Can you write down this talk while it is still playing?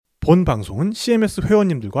본 방송은 CMS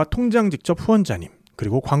회원님들과 통장 직접 후원자님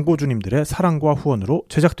그리고 광고주님들의 사랑과 후원으로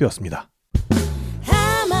제작되었습니다.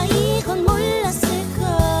 아마 이건 몰랐을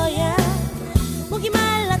거야. 목이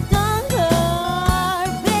말랐던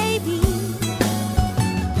걸 baby.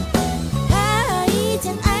 아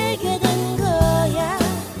이젠 알게 된 거야.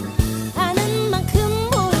 아는 만큼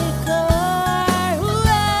모를걸.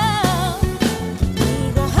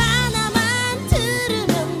 이거 하나만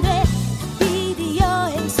들으면 돼. 닭PD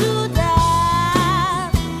여행수다.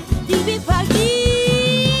 디비파기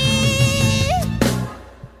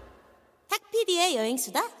닭PD의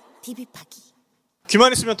여행수다. 디비파기.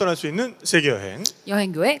 귀만 있으면 떠날 수 있는 세계여행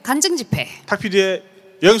여행교회 간증집회 탁PD의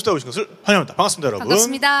여행수다 오신 것을 환영합니다. 반갑습니다, 여러분.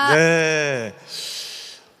 반갑습니다. 네.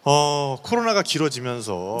 코로나가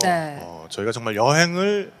길어지면서 네. 저희가 정말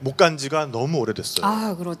여행을 못 간 지가 너무 오래됐어요.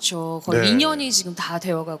 아 그렇죠. 거의 네. 2년이 지금 다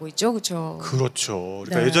되어가고 있죠, 그렇죠. 그렇죠.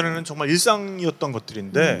 그러니까 네. 예전에는 정말 일상이었던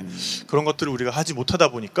것들인데 그런 것들을 우리가 하지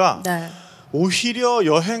못하다 보니까 네. 오히려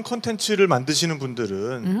여행 콘텐츠를 만드시는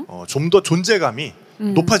분들은 좀 더 존재감이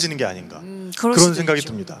높아지는 게 아닌가 그럴 그런 수도 생각이 있죠.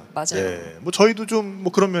 듭니다. 맞아요. 네. 뭐 저희도 좀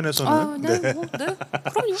뭐 그런 면에서는 네, 네.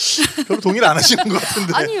 그럼요. 별로 동의를 안 하시는 것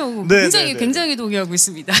같은데. 아니요, 네, 굉장히 네, 네. 굉장히 동의하고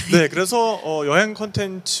있습니다. 네, 그래서 여행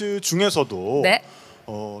콘텐츠 중에서도 네.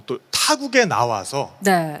 또 타국에 나와서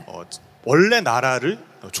네. 원래 나라를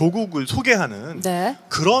조국을 소개하는 네.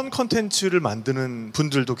 그런 콘텐츠를 만드는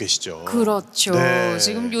분들도 계시죠. 그렇죠. 네.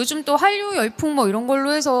 지금 요즘 또 한류 열풍 뭐 이런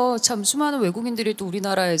걸로 해서 참 수많은 외국인들이 또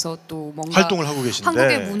우리나라에서 또 뭔가 활동을 하고 계신데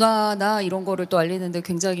한국의 문화나 이런 거를 또 알리는데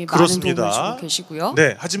굉장히 그렇습니다. 많은 도움을 주고 계시고요.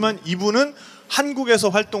 네, 하지만 이분은 한국에서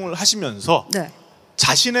활동을 하시면서 네.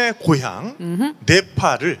 자신의 고향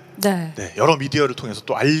네팔을 네. 네, 여러 미디어를 통해서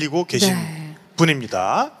또 알리고 계신 네.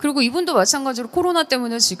 분입니다. 그리고 이분도 마찬가지로 코로나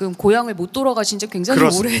때문에 지금 고향을 못 돌아가신 지 굉장히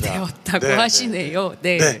그렇습니다. 오래되었다고 네, 하시네요.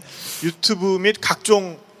 네. 네, 유튜브 및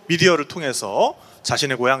각종 미디어를 통해서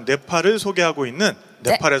자신의 고향 네팔을 소개하고 있는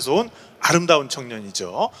네팔에서 온 아름다운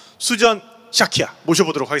청년이죠. 수잔샤키야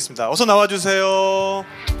모셔보도록 하겠습니다. 어서 나와주세요.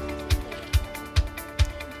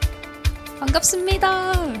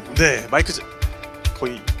 반갑습니다. 네, 마이크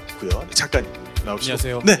거의 있고요. 잠깐 나오시죠.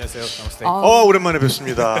 안녕하세요. 네. 안녕하세요. 나머스테. 오랜만에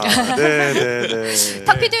뵙습니다. 네, 네, 네.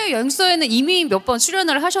 탁피디의 여행소에는 이미 몇 번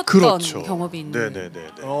출연을 하셨던 그렇죠. 경험이 있는. 네, 네, 네,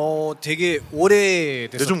 네. 되게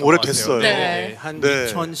오래됐어요. 좀 오래됐어요. 네. 한 네.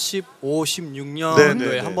 2015, 16년도에 네, 네,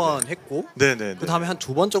 네, 한 번 했고 네, 네, 네. 그 다음에 한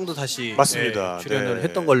 2번 정도 다시 맞습니다. 출연을 네.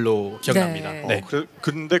 했던 걸로 기억납니다. 네. 네,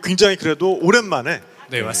 근데 굉장히 그래도 오랜만에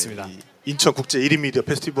네, 맞습니다. 이 인천국제 1인 미디어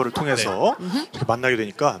페스티벌을 통해서 이렇게 만나게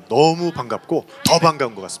되니까 너무 반갑고 더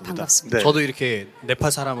반가운 것 같습니다. 반갑습니다. 네. 저도 이렇게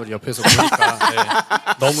네팔 사람을 옆에서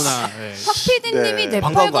보니까 너무나 탁피디님이 네.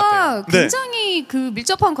 반가운 것 네팔과 같아요. 굉장히 그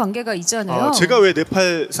밀접한 관계가 있잖아요. 제가 왜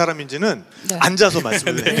네팔 사람인지는 네. 앉아서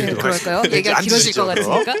말씀을 네, 드리도록 그럴까요? 하겠습니다. 얘기가 이제 길어질 것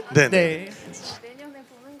앉으시죠. 같으니까. 네, 네.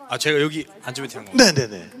 네. 제가 여기 앉으면 되는 건가요? 네, 네,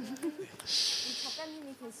 네.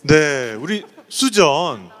 네, 우리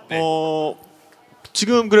수전 네.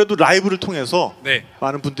 지금 그래도 라이브를 통해서 네,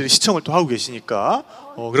 많은 분들이 시청을 또 하고 계시니까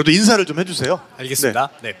그래도 인사를 좀 해주세요. 알겠습니다.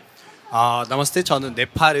 네. 나머스테 저는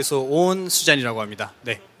네팔에서 온 수잔이라고 합니다.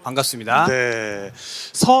 네, 반갑습니다. 네,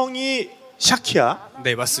 성이 샤키야.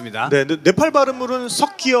 네, 맞습니다. 네, 네팔 발음으로는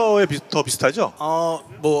석기어에 더 비슷하죠?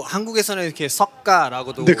 뭐 한국에서는 이렇게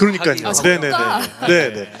석가라고도 네, 그러니까요. 하기도 석가. 네, 네, 네,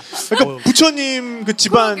 네, 네. 그러니까 부처님 그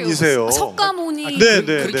집안이세요. 석가모니. 네, 네,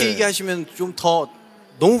 그렇게 네. 얘기하시면 좀 더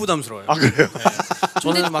너무 부담스러워요. 아, 그래요? 네.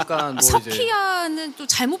 저는 약간 뭐 이제 서키야는 또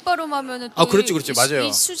잘못 발음하면은 또 그렇죠, 그렇죠. 맞아요.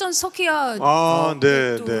 이 수전 서키야.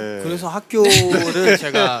 네, 또 네. 그래서 학교를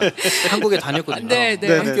제가 한국에 다녔거든요. 네, 네.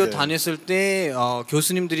 네, 학교 네, 네. 다녔을 때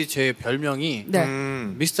교수님들이 제 별명이 네.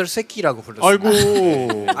 미스터 세키라고 불렀어요.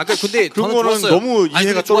 아이고. 근데 그런 저는 거는 좋았어요. 너무 이해가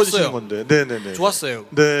근데 떨어지시는 좋았어요. 건데. 네, 네, 네. 좋았어요.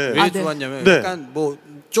 네. 왜 네. 좋았냐면 네. 약간 뭐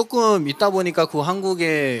조금 있다 보니까 그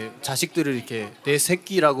한국의 자식들을 이렇게 내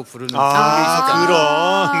새끼라고 부르는 그런 게 있었잖아요.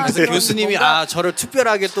 그런. 그래서 네. 교수님이 저를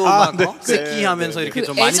특별하게 또 막 네. 새끼 하면서 이렇게 그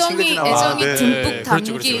좀 많이 애정이 챙겨주나 봐. 애정이 네. 듬뿍 그렇죠,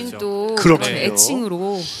 담긴 그렇죠. 또 그렇군요. 그런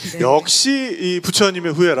애칭으로. 네. 역시 이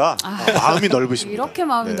부처님의 후예라 마음이 넓으십니다. 이렇게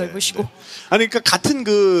마음이 네. 넓으시고. 아니 그러니까 같은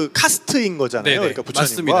그 카스트인 거잖아요. 네, 네. 그러니까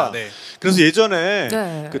부처님과. 맞습니다. 네. 그래서 예전에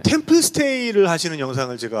네. 그 템플 스테이를 하시는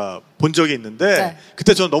영상을 제가 본 적이 있는데 네.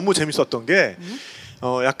 그때 저는 너무 재밌었던 게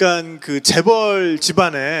약간 그 재벌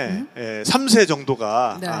집안의 3세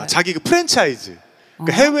정도가 네. 자기 그 프랜차이즈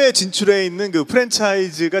그러니까 해외 진출해 있는 그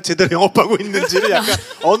프랜차이즈가 제대로 영업하고 있는지를 약간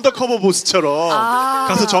언더커버 보스처럼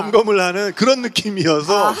가서 점검을 하는 그런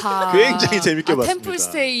느낌이어서 아하. 굉장히 재밌게 봤습니다.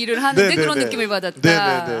 템플스테이를 하는데 네네네. 그런 느낌을 받았다.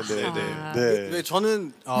 네네네. 네,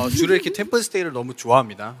 저는 주로 이렇게 템플스테이를 너무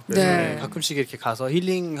좋아합니다. 그래서 네. 가끔씩 이렇게 가서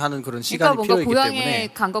힐링하는 그런 그러니까 시간이 뭔가 필요했기 고향에 때문에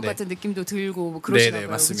간 것 네. 같은 느낌도 들고 뭐 그러시나 네네,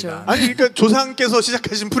 봐요. 맞습니다. 그렇죠? 아니 그러니까 조상께서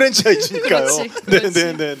시작하신 프랜차이즈니까요. 그렇지.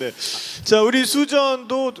 네네네네. 자 우리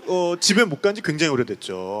수전도 집에 못 간 지 굉장히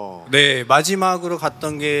오래됐죠. 네, 마지막으로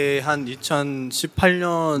갔던 게 한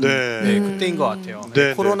 2018년 네. 그때인 것 같아요.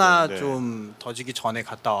 네, 코로나 네, 네. 좀 더지기 전에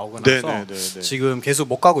갔다 오고 네, 나서 네, 네, 네. 지금 계속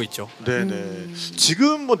못 가고 있죠. 네네.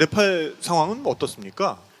 지금 뭐 네팔 상황은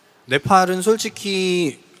어떻습니까? 네팔은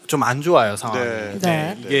솔직히 좀 안 좋아요 상황이.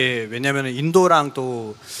 네. 이게 왜냐하면 인도랑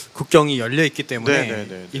또 국경이 열려 있기 때문에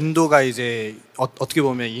네. 인도가 이제 어떻게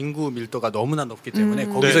보면 인구 밀도가 너무나 높기 때문에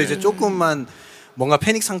거기서 네. 이제 조금만 뭔가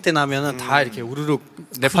패닉 상태 나면은 다 이렇게 우르륵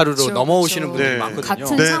네팔으로 그렇죠, 넘어오시는 그렇죠. 분들이 네. 많거든요.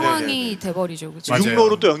 같은 네, 상황이 돼버리죠. 그렇죠? 맞아요.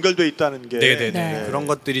 육로로 또 연결돼 있다는 게 네네네. 네. 그런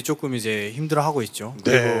것들이 조금 이제 힘들어하고 있죠.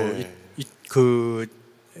 네. 그리고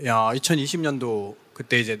 2020년도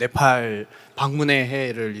그때 이제 네팔 방문의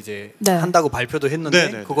해를 이제 네. 한다고 발표도 했는데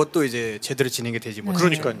네네네. 그것도 이제 제대로 진행이 되지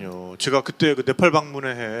못했죠. 그러니까요. 제가 그때 그 네팔 방문회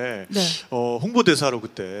해 네. 홍보대사로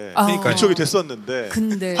그때 그러니까요. 위촉이 됐었는데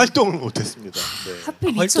근데 활동을 못했습니다. 네.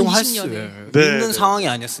 하필 활동할 수 2020년에 네, 있는 네. 상황이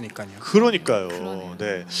아니었으니까요. 그러니까요. 그러네요.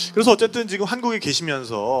 네. 그래서 어쨌든 지금 한국에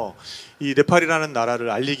계시면서 이 네팔이라는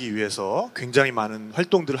나라를 알리기 위해서 굉장히 많은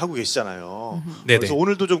활동들을 하고 계시잖아요. 네네. 그래서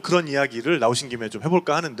오늘도 좀 그런 이야기를 나오신 김에 좀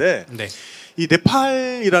해볼까 하는데 네. 이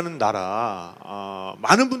네팔이라는 나라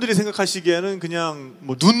많은 분들이 생각하시기에는 그냥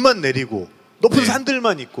뭐 눈만 내리고 높은 네.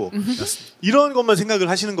 산들만 있고 이런 것만 생각을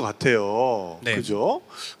하시는 것 같아요. 네. 그죠?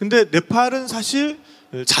 근데 네팔은 사실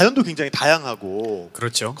자연도 굉장히 다양하고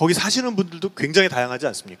그렇죠. 거기 사시는 분들도 굉장히 다양하지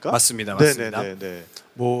않습니까? 맞습니다. 맞습니다. 네네네.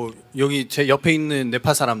 뭐 여기 제 옆에 있는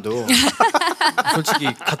네팔 사람도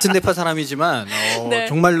솔직히 같은 네팔 사람이지만 네.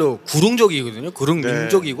 정말로 구릉족이거든요. 구릉 네.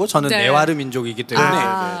 민족이고 저는 네. 네와르 민족이기 때문에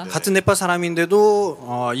아. 같은 네팔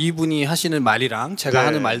사람인데도 이분이 하시는 말이랑 제가 네.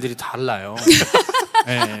 하는 말들이 달라요.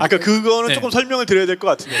 네. 아까 그거는 네. 조금 설명을 드려야 될 것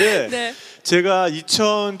같은데 네. 제가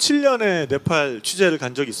 2007년에 네팔 취재를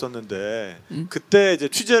간 적이 있었는데 그때 이제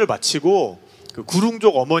취재를 마치고 그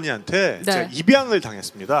구릉족 어머니한테 네. 제가 입양을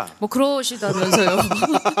당했습니다. 뭐 그러시다면서요.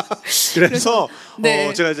 그래서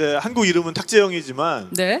네. 제가 이제 한국 이름은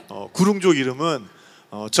탁재영이지만 네. 구릉족 이름은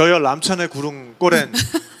저여 람찬의 구릉 꼬렌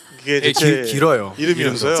이게 네, 제 길어요.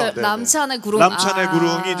 이름이었어요. 저 네네. 남산의 구릉. 남찬의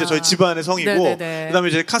구릉이 이제 저희 집안의 성이고 네네네. 그다음에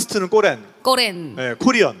이제 카스트는 꼬렌, 꼬렌. 네,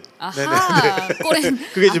 코리언. 아하. 꼬렌.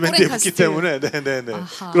 그게 이제 꼬렌 멘트에 붙기 카스트. 때문에 네네네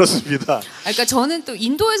아하. 그렇습니다. 그러니까 저는 또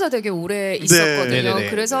인도에서 되게 오래 있었거든요.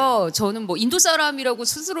 네네네. 그래서 저는 뭐 인도 사람이라고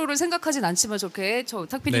스스로를 생각하진 않지만 저렇게 저 네네.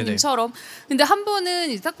 탁피디님처럼. 근데 한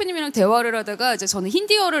번은 이제 탁피디님이랑 대화를 하다가 이제 저는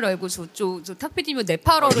힌디어를 알고 저 탁피디님은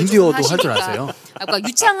네팔어를 힌디어도 조금 할 줄 하시니까. 아세요? 그러니까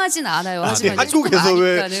유창하진 않아요. 아니, 하지만 이제 조금 한국에서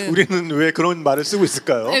왜 아니까는. 우리는 왜 그런 말을 쓰고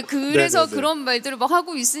있을까요? 네, 그래서 네네네. 그런 말들을 막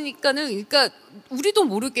하고 있으니까는, 그러니까 우리도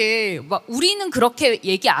모르게 막 우리는 그렇게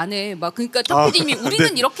얘기 안 해. 막 그러니까 탁피디님이 우리는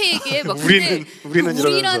네. 이렇게 얘기해. 막 우리는 근데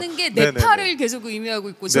우리라는 이러면서. 게 네네네. 네팔을 계속 의미하고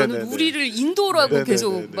있고 저는 네네네. 우리를 인도라고 네네네.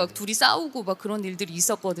 계속 막 둘이 싸우고 막 그런 일들이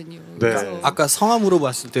있었거든요. 네. 그래서 아까 성함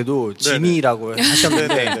물어봤을 때도 지니라고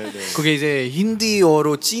하셨는데 네네네. 그게 이제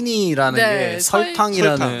힌디어로 찌니라는 네, 게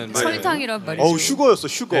설탕이라는 설탕. 설탕이란 말이죠. 어우 슈거였어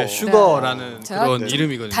슈거. 네, 슈거라는 제가 그런 네.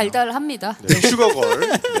 이름이거든요. 달달합니다. 네, 슈거걸.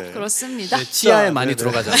 네. 그렇습니다. 네, 치아에 자, 많이 네네.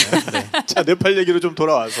 들어가잖아요. 네. 자 네팔 얘기로 좀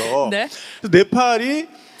돌아와서 네. 네팔이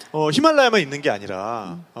히말라야만 있는 게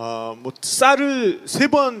아니라 뭐 쌀을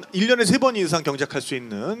 1년에 3번 이상 경작할 수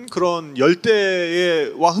있는 그런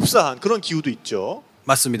열대와 흡사한 그런 기후도 있죠.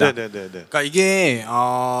 맞습니다. 네네네네. 그러니까 이게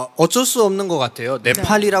어쩔 수 없는 것 같아요.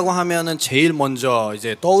 네팔이라고 하면은 제일 먼저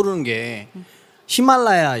이제 떠오르는 게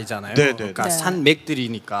히말라야이잖아요. 네네. 그러니까 네.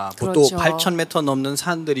 산맥들이니까 그렇죠. 보통 8,000m 넘는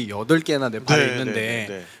산들이 8개나 네팔에 네, 있는데 네,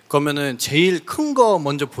 네. 그러면은 제일 큰 거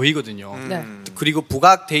먼저 보이거든요. 네. 그리고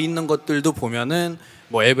부각돼 있는 것들도 보면은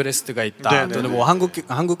뭐 에베레스트가 있다. 네, 네, 또는 네. 뭐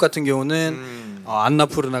한국 같은 경우는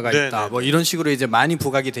안나푸르나가 네, 있다. 네, 뭐 네. 이런 식으로 이제 많이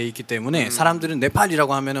부각이 돼 있기 때문에 사람들은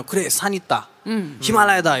네팔이라고 하면은 그래 산 있다.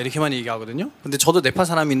 히말라야다 이렇게만 얘기하거든요. 근데 저도 네팔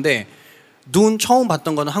사람인데 눈 처음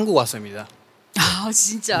봤던 거는 한국 왔습니다. 아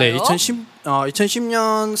진짜요? 네,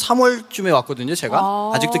 2010년 3월쯤에 왔거든요. 제가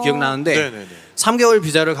아. 아직도 기억나는데 네네네. 3개월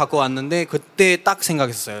비자를 갖고 왔는데 그때 딱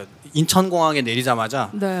생각했어요. 인천공항에 내리자마자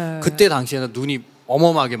네. 그때 당시에는 눈이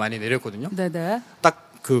어마어마하게 많이 내렸거든요. 네네.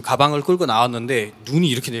 딱 그 가방을 끌고 나왔는데 눈이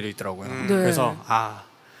이렇게 내려 있더라고요. 네. 그래서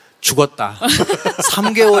죽었다.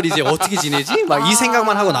 3개월 이제 어떻게 지내지? 막 이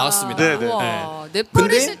생각만 하고 나왔습니다. 네네. 와, 네팔에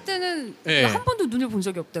근데- 있을 때는 네. 한 번도 눈을 본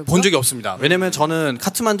적이 없다고요? 본 적이 없습니다. 왜냐면 저는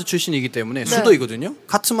카트만두 출신이기 때문에 수도이거든요.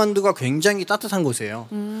 카트만두가 굉장히 따뜻한 곳이에요.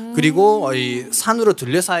 그리고 이 산으로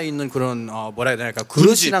둘러싸여 있는 그런 뭐라 해야 되나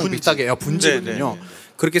그릇이랑 분지. 비슷하게 분지거든요. 네, 네.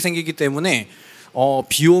 그렇게 생기기 때문에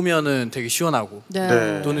비 오면은 되게 시원하고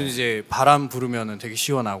네. 또는 이제 바람 부르면은 되게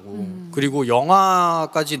시원하고 그리고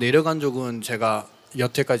영하까지 내려간 적은 제가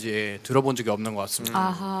여태까지 들어본 적이 없는 것 같습니다.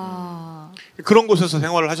 아하. 그런 곳에서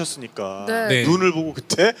생활을 하셨으니까 네. 네. 눈을 보고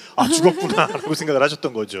그때 죽었구나라고 생각을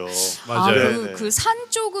하셨던 거죠. 맞아요. 네. 그 산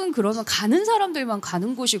쪽은 그러면 가는 사람들만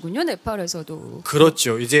가는 곳이군요, 네팔에서도.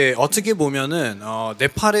 그렇죠. 이제 어떻게 보면은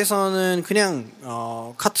네팔에서는 그냥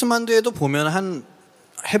카트만두에도 보면 한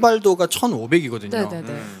해발도가 1,500이거든요.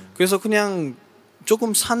 네네네. 그래서 그냥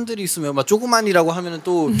조금 산들이 있으면 막 조그만이라고 하면은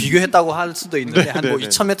또 비교했다고 할 수도 있는데 한 뭐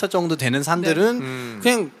 2,000m 정도 되는 산들은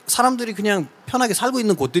그냥 사람들이 그냥 편하게 살고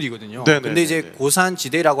있는 곳들이거든요. 네, 네, 근데 네, 이제 네. 고산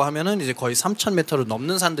지대라고 하면은 이제 거의 3,000m를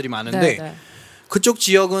넘는 산들이 많은데 네. 그쪽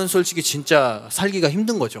지역은 솔직히 진짜 살기가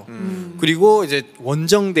힘든 거죠. 그리고 이제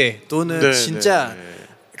원정대 또는 네, 진짜 네.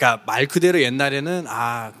 그러니까 말 그대로 옛날에는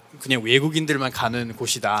그냥 외국인들만 가는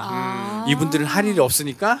곳이다. 이분들은 할 일이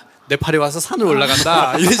없으니까 네팔에 와서 산을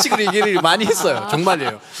올라간다. 이런 식으로 얘기를 많이 했어요.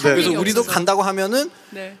 정말이에요. 그래서 일이 우리도 없어서. 간다고 하면은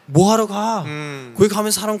네. 뭐 하러 가? 거기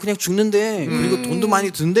가면 사람 그냥 죽는데 그리고 돈도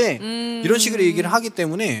많이 든대. 이런 식으로 얘기를 하기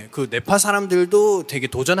때문에 그 네팔 사람들도 되게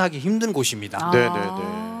도전하기 힘든 곳입니다.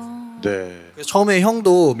 네네네. 네. 그래서 처음에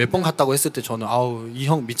형도 몇 번 갔다고 했을 때 저는 이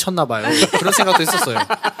형 미쳤나 봐요. 그런 생각도 했었어요.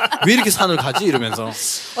 왜 이렇게 산을 가지? 이러면서.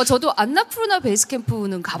 저도 안나푸르나 베이스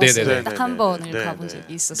캠프는 가봤어요. 네네네. 딱 한 번을 네네. 가본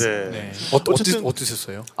적이 있었어요. 네. 어쨌든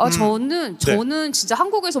어떠셨어요? 저는 진짜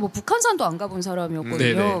한국에서 뭐 북한산도 안 가본 사람이었거든요.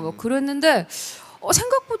 네네. 뭐 그랬는데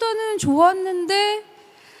생각보다는 좋았는데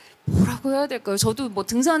뭐라고 해야 될까요? 저도 뭐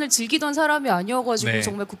등산을 즐기던 사람이 아니어가지고 네.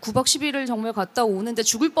 정말 그 9박 10일을 정말 갔다 오는데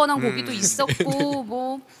죽을 뻔한 고기도 있었고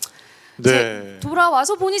뭐 네.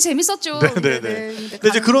 돌아와서 보니 재밌었죠. 네네네. 근데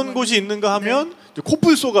이제 그런 곳이 있는가 하면 이제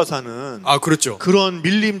코뿔소가 사는 그렇죠. 그런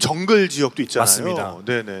밀림 정글 지역도 있잖아요. 맞습니다.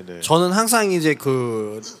 네네네. 저는 항상 이제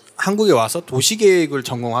그 한국에 와서 도시계획을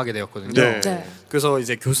전공하게 되었거든요. 네. 네. 그래서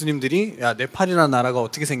이제 교수님들이 야 네팔이라는 나라가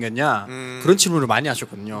어떻게 생겼냐 그런 질문을 많이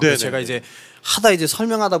하셨거든요. 네네네. 그래서 제가 이제 하다 이제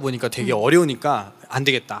설명하다 보니까 되게 어려우니까 안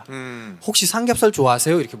되겠다. 혹시 삼겹살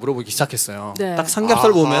좋아하세요? 이렇게 물어보기 시작했어요. 네. 딱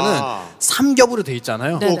삼겹살 아하. 보면은 삼겹으로 돼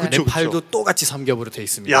있잖아요. 네네. 그쵸, 네팔도 그쵸. 똑같이 삼겹으로 돼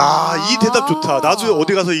있습니다. 야, 이 대답 좋다. 나도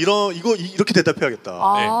어디 가서 이거 이렇게 대답해야겠다.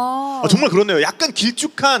 정말 그렇네요. 약간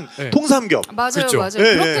길쭉한 네. 통삼겹. 맞아요, 그렇죠. 맞아요.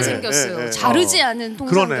 네, 그렇게 네, 생겼어요. 네, 네. 자르지 않은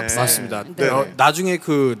그러네. 통삼겹살. 맞습니다. 네. 나중에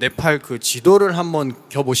그 네팔 그 지도를 한번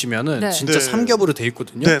켜보시면은 네. 진짜 네. 삼겹으로 돼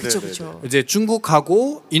있거든요. 네, 그렇죠, 네, 네, 그렇죠. 이제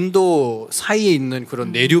중국하고 인도 사이에 있는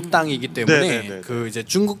그런 내륙 땅이기 때문에 네, 네, 네, 그 이제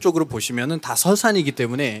중국 쪽으로 보시면은 다 설산이기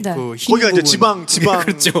때문에 네. 그 흰 거기가 이제 부분 지방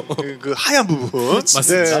그렇죠. 그 하얀 부분.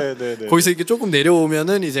 맞습니다. 네, 네, 네. 거기서 이렇게 조금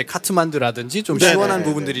내려오면은 이제 카트만두라든지 좀 네, 시원한 네,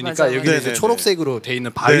 부분들이니까 네, 여기는 네, 이제 네, 초록색으로 돼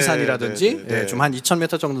있는 바위산이라든지 네, 네, 네. 좀 한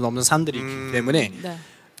 2,000m 정도 넘는 산들이 있기 때문에 네.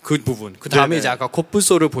 그 부분. 그 다음에 네, 네. 이제 아까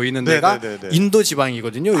코뿔소를 보이는 네, 데가 네, 네, 네. 인도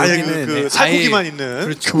지방이거든요. 아예 여기는 그 네, 살코기만 아예 있는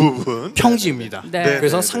그렇죠. 그 부분. 평지입니다. 네.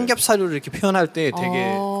 그래서 네, 네. 삼겹살을 이렇게 표현할 때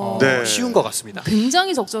되게 네. 쉬운 것 같습니다.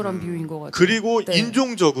 굉장히 적절한 비유인 것 같아요. 그리고 네.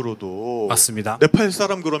 인종적으로도 맞습니다. 네팔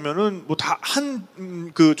사람 그러면은 뭐 다 한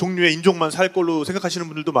그 종류의 인종만 살 걸로 생각하시는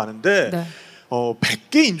분들도 많은데 네.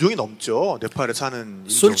 100개 인종이 넘죠. 네팔에 사는 인종이.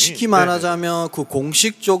 솔직히 네, 말하자면 그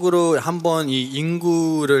공식적으로 한번 이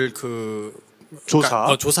인구를 그 조사.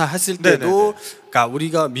 그러니까 조사했을 네네네. 때도 그러니까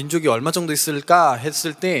우리가 민족이 얼마 정도 있을까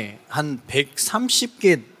했을 때 한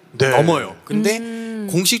 130개 네. 넘어요. 근데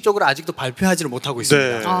공식적으로 아직도 발표하지를 못하고 있습니다.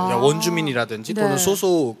 네. 그러니까 원주민이라든지 또는 네.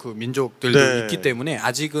 소수 그 민족들도 네. 있기 때문에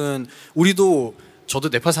아직은 우리도 저도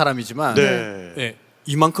네팔 사람이지만 네. 예,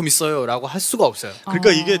 이만큼 있어요라고 할 수가 없어요.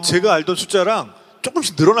 그러니까 이게 제가 알던 숫자랑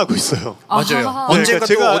조금씩 늘어나고 있어요. 맞아요. 아하. 언젠가 그러니까 또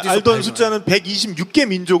제가 어디서 알던 발견- 숫자는 126개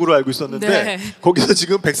민족으로 알고 있었는데 네. 거기서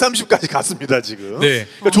지금 130까지 갔습니다 지금. 네.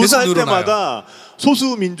 그러니까 조사할 계속 늘어나요. 때마다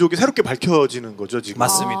소수 민족이 새롭게 밝혀지는 거죠 지금.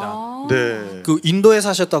 맞습니다. 네. 그 인도에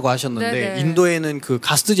사셨다고 하셨는데 네네. 인도에는 그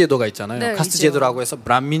카스트 제도가 있잖아요. 네, 카스트 있죠. 제도라고 해서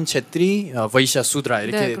브라민, 쳇트리, 바이샤, 수드라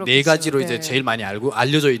이렇게 네, 네, 그렇겠죠. 가지로 네. 이제 제일 많이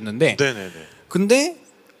알려져 있는데 네네네. 근데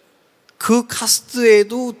그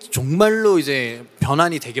카스트에도 정말로 이제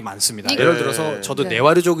변환이 되게 많습니다. 네. 예를 들어서 저도 네.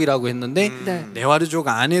 네와르족이라고 했는데 네. 네와르족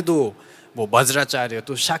안에도 뭐 마즈라짜리요,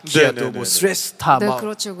 또 샤키야, 네네네네. 또 뭐 스레스타, 네, 막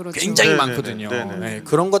그렇죠, 그렇죠. 굉장히 네네네. 많거든요. 네네네. 네,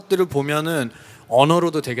 그런 것들을 보면은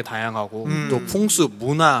언어로도 되게 다양하고 또 풍수,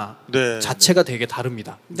 문화 네. 자체가 되게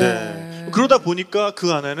다릅니다. 네. 그러다 보니까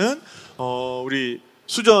그 안에는 우리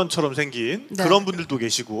수전처럼 생긴 네. 그런 분들도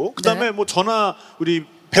계시고 그다음에 네. 뭐 저나 우리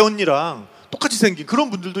배언니랑 똑같이 생긴 그런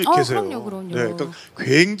분들도 계세요. 그럼요. 네, 그러니까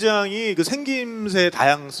굉장히 그 생김새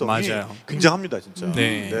다양성이 맞아요. 굉장합니다, 진짜.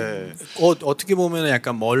 네. 네. 어떻게 보면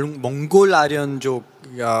약간 몽골 아련족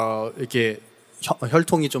이렇게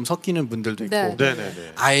혈통이 좀 섞이는 분들도 있고, 네.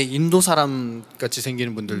 네네네. 아예 인도 사람 같이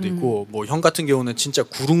생기는 분들도 있고, 뭐 형 같은 경우는 진짜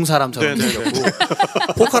구릉 사람처럼 네네네.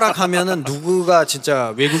 생겼고, 포카락 하면은 누구가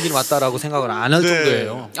진짜 외국인 왔다라고 생각을 안 할 네.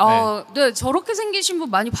 정도예요. 네, 저렇게 생기신 분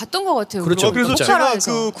많이 봤던 것 같아요. 그렇죠. 그래서 진짜. 제가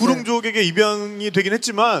포카라에서. 그 구릉족에게 입양이 되긴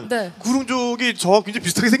했지만 네. 구릉족이 저와 굉장히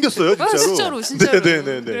비슷하게 생겼어요, 진짜로. 진짜로.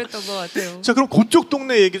 네네네. 그랬던 것 같아요. 자, 그럼 그쪽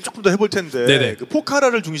동네 얘기를 조금 더 해볼 텐데, 네네. 그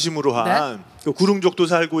포카라를 중심으로 한 그 구릉족도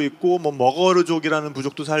살고 있고, 뭐 머거르족이라는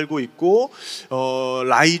부족도 살고 있고,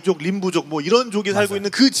 라이족, 림부족 뭐 이런 족이 살고 맞아요.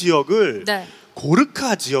 있는 그 지역을 네.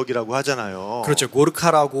 고르카 지역이라고 하잖아요. 그렇죠.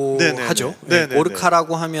 고르카라고 네네네. 하죠. 네네네.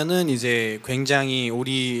 고르카라고 하면은 이제 굉장히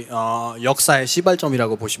우리 역사의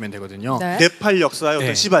시발점이라고 보시면 되거든요. 네. 네팔 역사의 어떤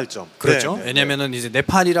네. 시발점. 그렇죠. 네네. 왜냐면은 이제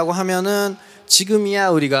네팔이라고 하면은 지금이야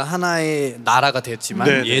우리가 하나의 나라가 됐지만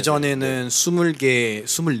네네네. 예전에는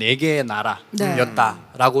 24개의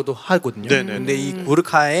나라였다라고도 하거든요. 네네네. 근데 이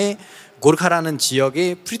고르카라는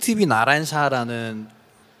지역에 프리티비 나란샤라는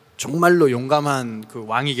정말로 용감한 그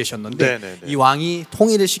왕이 계셨는데 네네네. 이 왕이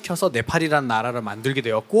통일을 시켜서 네팔이라는 나라를 만들게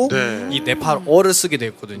되었고 네. 이 네팔어를 쓰게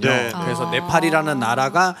되었거든요. 네. 그래서 네팔이라는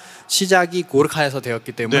나라가 시작이 고르카에서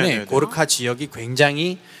되었기 때문에 네네네. 고르카 지역이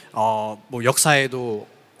굉장히 뭐 역사에도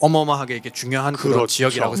어마어마하게 이렇게 중요한 그런 그렇죠.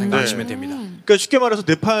 지역이라고 생각하시면 네. 됩니다. 그러니까 쉽게 말해서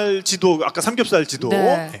네팔 지도, 아까 삼겹살 지도,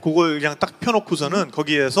 네. 그걸 그냥 딱 펴놓고서는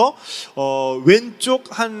거기에서 왼쪽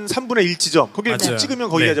한 3분의 1 지점, 거기를 맞아요. 찍으면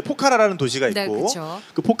거기가 네. 이제 포카라라는 도시가 네, 있고, 그쵸.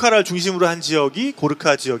 그 포카라를 중심으로 한 지역이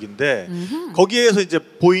고르카 지역인데, 거기에서 이제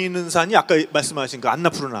보이는 산이 아까 말씀하신 그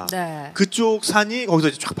안나푸르나, 네. 그쪽 산이 거기서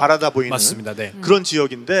이제 쫙 바라다 보이는 맞습니다. 네. 그런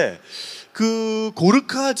지역인데, 그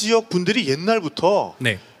고르카 지역 분들이 옛날부터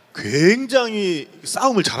네. 굉장히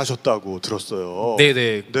싸움을 잘하셨다고 들었어요. 네네.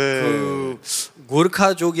 네. 그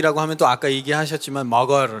고르카족이라고 하면 또 아까 얘기하셨지만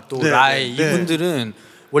머걸 또 네, 라이 네. 이분들은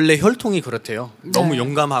원래 혈통이 그렇대요. 너무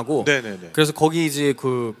용감하고. 네네네. 그래서 거기 이제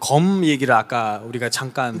그 검 얘기를 아까 우리가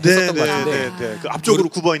잠깐 했었던 것 같은데. 네. 그 앞쪽으로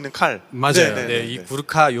굽어 있는 칼. 맞아요. 네네네. 네, 이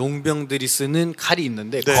고르카 용병들이 쓰는 칼이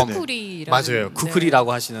있는데 네, 검. 네. 쿠쿠리라는. 맞아요.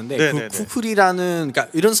 쿠쿠리라고 하시는데 네네네. 그 쿠쿠리라는 그러니까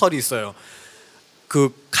이런 설이 있어요.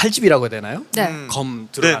 그 칼집이라고 해야 되나요? 네. 검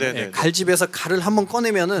들어가는 네네네. 예, 칼집에서 칼을 한번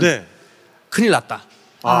꺼내면은 네. 큰일 났다.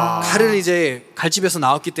 아. 칼을 이제 칼집에서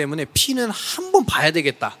나왔기 때문에 피는 한 번 봐야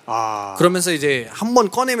되겠다. 아. 그러면서 이제 한 번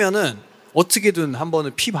꺼내면은 어떻게든 한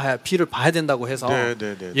번은 피를 봐야 된다고 해서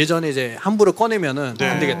네네네. 예전에 이제 함부로 꺼내면은 네.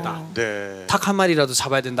 안 되겠다. 네. 닭 한 마리라도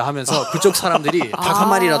잡아야 된다 하면서 그쪽 사람들이 닭 한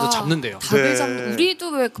마리라도 잡는데요. 닭을 네. 잡는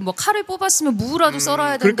우리도 왜 뭐 칼을 뽑았으면 무라도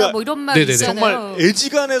썰어야 된다 그러니까 뭐 이런 말 네네네. 있잖아요. 정말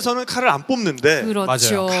애지간해서는 칼을 안 뽑는데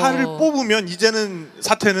그렇죠. 칼을 뽑으면 이제는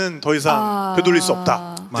사태는 더 이상 되돌릴 수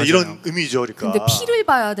없다. 이제 맞아요. 이런 의미죠, 그러니까. 근데 피를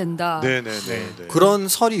봐야 된다. 네네네. 네. 그런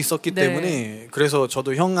설이 있었기 네. 때문에 그래서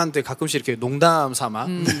저도 형한테 가끔씩 이렇게 농담 삼아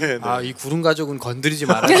네네. 이 구릉 가족은 건드리지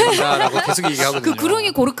말아야 된다라고 계속 얘기하거든요. 그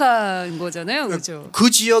구릉이 고르카인 거잖아요, 그렇죠?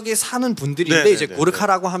 그 지역에 사는 분들인데 네네네. 이제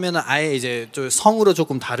고르카라고 하면은 아예 이제 좀 성으로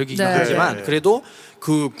조금 다르긴 네. 하지만 네네. 그래도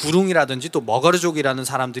그 구릉이라든지 또 머거르족이라는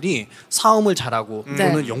사람들이 싸움을 잘하고 네.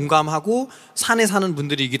 또는 용감하고 산에 사는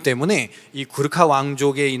분들이기 때문에 이 고르카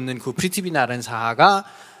왕족에 있는 그 프리티비나라는 사하가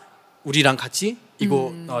우리랑 같이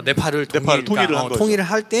이거 네팔을 통일을 한 거죠. 통일을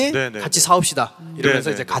할 때 네네네. 같이 싸웁시다 이러면서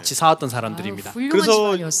네네네. 이제 같이 싸웠던 사람들입니다. 훌륭한 그래서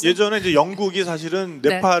집안이었어. 예전에 이제 영국이 사실은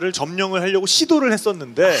네. 네팔을 점령을 하려고 시도를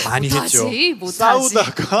했었는데 많이 했죠. 못하지.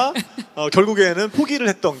 싸우다가 결국에는 포기를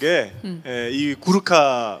했던 게 이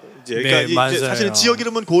구르카 이제 그러니까 네, 이제 맞아요. 사실은 지역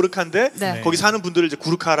이름은 고르카인데 네. 거기 사는 분들을 이제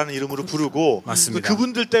구르카라는 이름으로 부르고 맞습니다.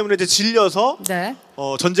 그분들 때문에 이제 질려서 네.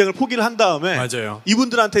 전쟁을 포기를 한 다음에 맞아요.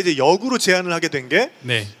 이분들한테 이제 역으로 제안을 하게 된 게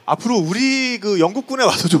네. 앞으로 우리 그 영국군에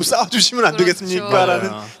와서 좀 싸워주시면 안 그렇죠. 되겠습니까라는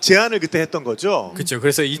맞아요. 제안을 그때 했던 거죠. 그렇죠.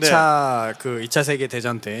 그래서 2차 세계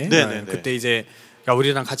대전 때 네네네. 그때 이제 야,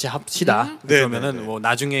 우리랑 같이 합시다. 네네네. 그러면은 뭐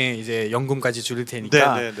나중에 이제 연금까지 줄일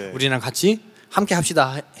테니까 네네네. 우리랑 같이 함께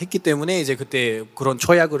합시다 했기 때문에 이제 그때 그런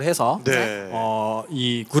초약을 해서 네.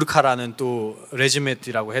 이 구르카라는 또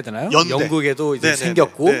레지멘트라고 해야 되나요? 연대. 영국에도 이제 네네네.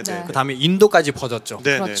 생겼고 네네. 그다음에 인도까지 퍼졌죠.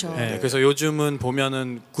 네네네. 그렇죠. 네, 그래서 요즘은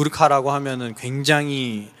보면은 구르카라고 하면은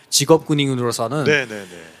굉장히 직업 군인으로서는 네네네.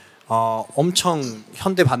 엄청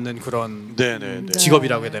현대받는 그런 네네네.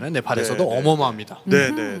 직업이라고 해야 되나? 네팔에서도 네네. 어마어마합니다.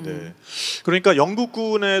 네네네. 그러니까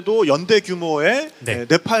영국군에도 연대 규모의 네.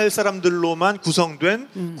 네팔 사람들로만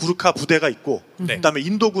구성된 구르카 부대가 있고, 네. 그다음에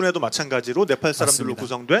인도군에도 마찬가지로 네팔 사람들로 맞습니다.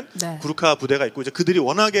 구성된 네. 구르카 부대가 있고, 이제 그들이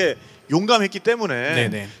워낙에 용감했기 때문에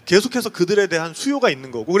네네. 계속해서 그들에 대한 수요가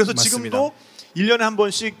있는 거고, 그래서 맞습니다. 지금도 1년에 한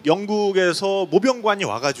번씩 영국에서 모병관이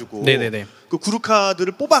와가지고 네네네. 그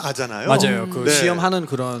구루카들을 뽑아가잖아요. 맞아요. 그 네. 시험하는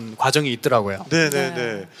그런 과정이 있더라고요. 네네네.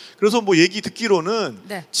 네. 그래서 뭐 얘기 듣기로는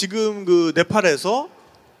네. 지금 그 네팔에서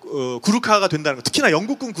구루카가 된다는 거, 특히나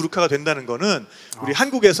영국군 구루카가 된다는 거는 우리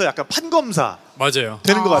한국에서 약간 판검사 맞아요.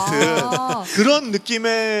 되는 것 아. 같은 그런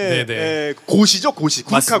느낌의 네네. 고시죠, 고시.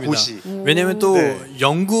 구루카 맞습니다. 고시. 왜냐면 또 네.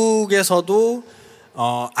 영국에서도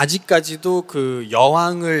아직까지도 그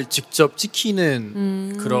여왕을 직접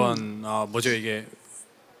찍히는 그런 뭐죠 이게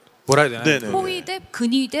뭐라 해야 되나? 네네. 호위대,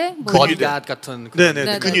 근위대, 뭐 버디갓 같은 그런 네네.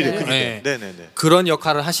 네네네. 근위대, 근위대. 네. 네네네. 그런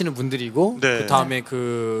역할을 하시는 분들이고 네. 그 다음에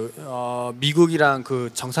그 미국이랑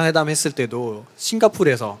그 정상회담 했을 때도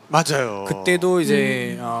싱가포르에서 맞아요. 그때도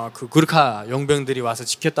이제 그 구르카 용병들이 와서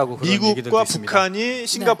지켰다고 그런 얘기들도 미국과 있습니다. 북한이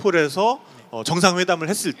싱가포르에서 정상회담을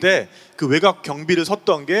했을 때 그 외곽 경비를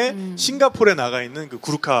섰던 게 싱가포르에 나가 있는 그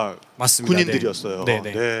구루카 맞습니다. 군인들이었어요. 네.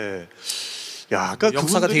 네네. 네. 야, 그러니까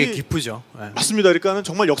역사가 그분들이 되게 깊으죠. 네. 맞습니다. 그러니까는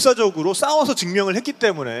정말 역사적으로 싸워서 증명을 했기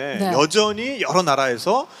때문에 네. 여전히 여러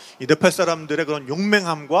나라에서 이 네팔 사람들의 그런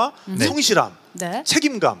용맹함과 성실함, 네.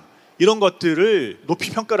 책임감 이런 것들을 높이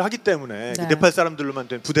평가를 하기 때문에 네. 네팔 사람들로만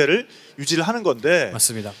된 부대를 유지를 하는 건데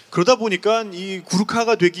맞습니다. 그러다 보니까 이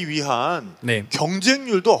구루카가 되기 위한 네.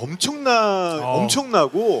 경쟁률도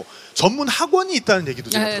엄청나고 전문 학원이 있다는 얘기도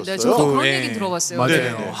제가 네, 네, 들었어요. 저도 그런 예. 얘기 들어봤어요. 맞아요.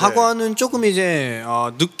 네네네. 학원은 조금 이제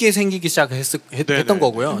늦게 생기기 시작했던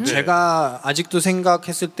거고요. 네. 제가 아직도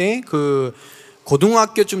생각했을 때 그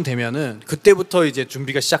고등학교쯤 되면은 그때부터 이제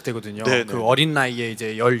준비가 시작되거든요. 네네. 그 어린 나이에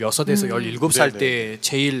이제 16에서 17살 네네. 때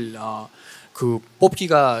제일 그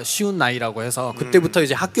뽑기가 쉬운 나이라고 해서 그때부터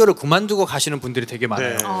이제 학교를 그만두고 가시는 분들이 되게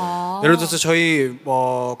많아요. 네. 예를 들어서 저희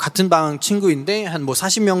뭐 같은 방 친구인데 한 뭐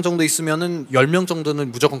 40명 정도 있으면은 10명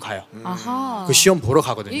정도는 무조건 가요. 아하. 그 시험 보러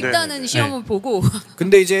가거든요. 일단은 네네네. 시험을 보고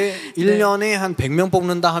근데 이제 1년에 한 100명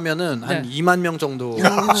뽑는다 하면은 한 네. 2만 명 정도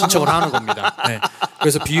신청을 하는 겁니다. 네.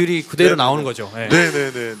 그래서 비율이 그대로 네네네. 나오는 거죠. 네.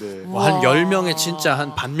 네네네네. 뭐한 10명에 진짜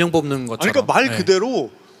한 반 명 뽑는 것처럼. 그러니까 말 네.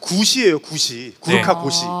 그대로 굿이에요, 굿이. 구루카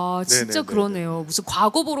고시. 아, 진짜 네네네. 그러네요. 무슨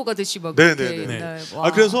과거 보러 가듯이 막 네네네. 그렇게 옛날.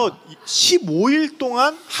 와. 그래서 15일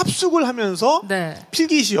동안 합숙을 하면서 네.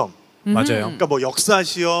 필기 시험, 맞아요. 그러니까 뭐 역사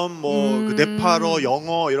시험, 뭐 그 네팔어,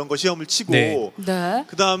 영어 이런 거 시험을 치고, 네. 네.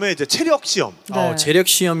 그 다음에 이제 체력 시험. 네. 재력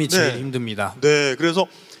시험이 제일 네. 힘듭니다. 네, 그래서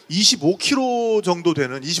 25kg 정도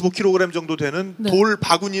되는, 25kg 정도 되는 네. 돌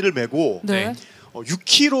바구니를 메고 네.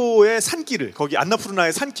 6km의 산길을, 거기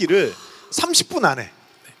안나푸르나의 산길을 30분 안에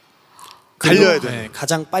그리고, 달려야 돼요. 네,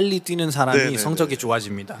 가장 빨리 뛰는 사람이 네네네. 성적이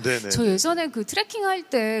좋아집니다. 네네. 저 예전에 그 트레킹 할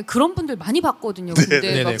때 그런 분들 많이 봤거든요. 네, 근데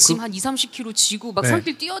네, 막 네. 지금 한 30kg 지고 막 네.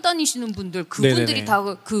 산길 뛰어다니시는 분들 그분들이 네네네. 다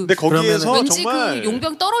그 근데 거기에서 왠지 정말 그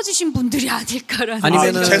용병 떨어지신 분들이 아닐까라는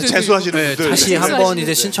아니면은 생각이 재수하시는 들고. 분들. 다시 재수하시는 한번 이제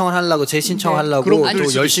분들. 신청을 하려고 재신청하려고 그런 분들 또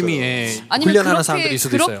있을 열심히 수도 예, 아니면 훈련하는 그렇게, 사람들이 있을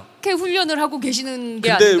수도 있어요. 그렇게 훈련을 하고 계시는 게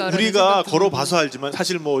근데 아닌가라는 우리가 생각도 걸어봐서 알지만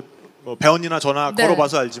사실 뭐 배원이나 저나 네.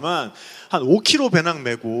 걸어봐서 알지만 한 5km 배낭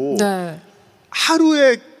메고 들고. 네. 하루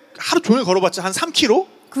종일 걸어봤자 한 3km?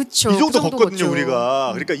 그쵸. 이 정도 그 걷거든요 걷죠.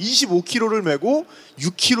 우리가. 그러니까 25km를 메고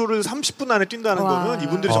 6km를 30분 안에 뛴다는 와. 거는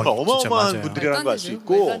이분들이 정말 진짜 어마어마한 맞아요. 분들이라는 걸 알 수 말도 안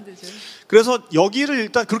있고, 되죠. 말도 안 되죠. 그래서 여기를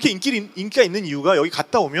일단 그렇게 인기가 있는 이유가 여기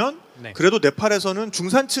갔다 오면 네. 그래도 네팔에서는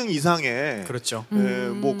중산층 이상의 그렇죠.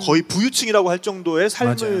 뭐 거의 부유층이라고 할 정도의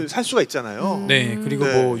삶을 맞아요. 살 수가 있잖아요. 네, 그리고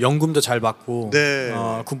네. 뭐 연금도 잘 받고, 네.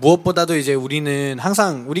 그 무엇보다도 이제 우리는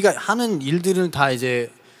항상 우리가 하는 일들은 다 이제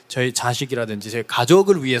저희 자식이라든지 제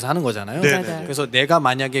가족을 위해서 하는 거잖아요. 네, 네. 그래서 내가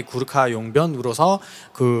만약에 구르카 용변으로서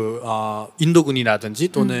그 인도군이라든지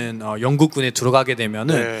또는 영국군에 들어가게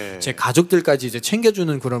되면은 네. 제 가족들까지 이제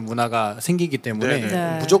챙겨주는 그런 문화가 생기기 때문에 네,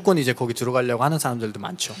 네. 무조건 이제 거기 들어가려고 하는 사람들도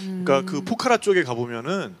많죠. 그러니까 그 포카라 쪽에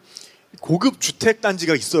가보면은 고급 주택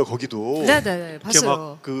단지가 있어요. 거기도. 네네 이렇게 봤어요.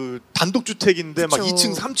 막 그 단독 주택인데 막 그쵸.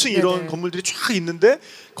 2층, 3층 이런 네네. 건물들이 쫙 있는데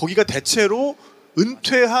거기가 대체로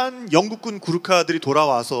은퇴한 영국군 구르카들이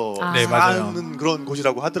돌아와서 아. 네, 맞아요. 사는 그런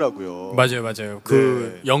곳이라고 하더라고요. 맞아요.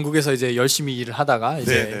 그 네. 영국에서 이제 열심히 일을 하다가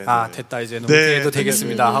이제 네, 네, 아 네. 됐다 이제는 네. 은퇴해도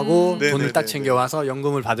되겠습니다 하고 네, 돈을 네, 딱 네, 챙겨와서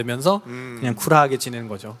연금을 받으면서 그냥 쿨하게 지내는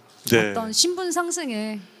거죠. 네. 어떤 신분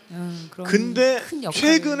상승에 그런 근데 큰 역할을.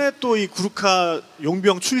 최근에 또 이 구르카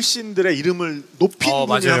용병 출신들의 이름을 높인 분이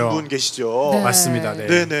맞아요. 한 분 계시죠. 네. 맞습니다. 네.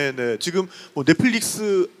 네네네. 지금 뭐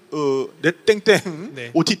넷플릭스 넷땡땡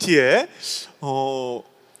네. OTT에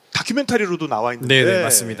다큐멘터리로도 나와 있는데. 네,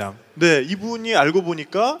 맞습니다. 네, 이분이 알고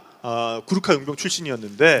보니까 구르카 용병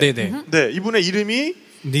출신이었는데. 네네. 네, 이분의 이름이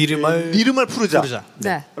니르말 니르말 푸르자라는 푸르자.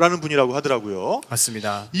 네. 분이라고 하더라고요.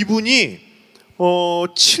 맞습니다. 이분이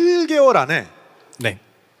 7개월 안에 네.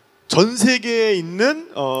 전 세계에 있는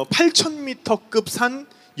 8,000m급 산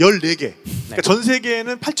 14개. 그러니까 전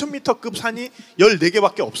세계에는 8,000m급 산이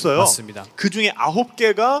 14개밖에 없어요. 맞습니다. 그 중에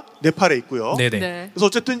 9개가 네팔에 있고요. 네네. 네. 그래서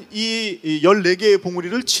어쨌든 이 14개의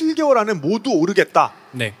봉우리를 7개월 안에 모두 오르겠다.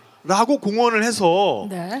 네. 라고 공언을 해서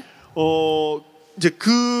네. 이제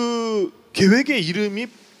그 계획의 이름이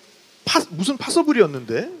무슨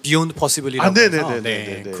파서블이었는데? Beyond Possible이라고 해서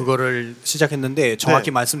네네네네. 그거를 시작했는데 정확히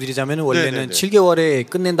네. 말씀드리자면 원래는 네네네. 7개월에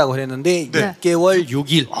끝낸다고 했는데 네. 6개월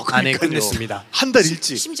 6일 안에 그러니까요. 끝냈습니다. 한 달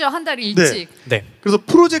일찍. 심지어 한 달 일찍. 네. 그래서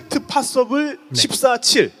프로젝트 파서블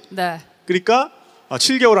 14.7. 네. 그러니까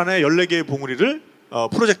 7개월 안에 14개의 봉우리를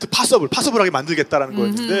프로젝트 파서블하게 만들겠다라는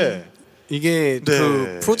거였는데 이게 네.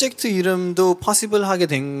 그 프로젝트 이름도 possible하게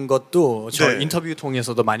된 것도 저 네. 인터뷰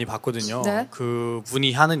통해서도 많이 봤거든요. 네. 그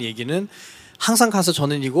분이 하는 얘기는 항상 가서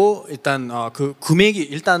저는 이거 일단 그 금액이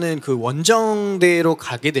일단은 그 원정대로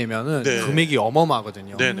가게 되면은 네. 금액이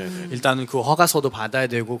어마어마하거든요. 네네네. 일단은 그 허가서도 받아야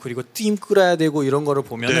되고 그리고 팀 끌어야 되고 이런 거를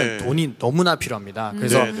보면은 네. 돈이 너무나 필요합니다.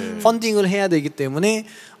 그래서 네네. 펀딩을 해야 되기 때문에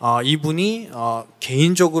이분이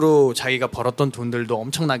개인적으로 자기가 벌었던 돈들도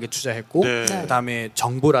엄청나게 투자했고 네. 그다음에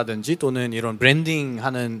정보라든지 또는 이런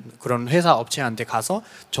브랜딩하는 그런 회사 업체한테 가서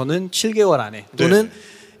저는 7개월 안에 또는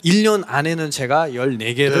 1년 안에는 제가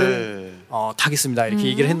 14개를 타겠습니다 이렇게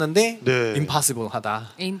얘기를 했는데 네.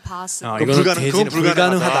 impossible하다. Impossible. 이거는 그건 대지는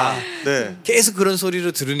불가능하다. 네. 계속 그런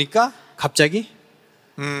소리를 들으니까 갑자기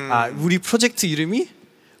우리 프로젝트 이름이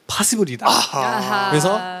possible이다. 아하.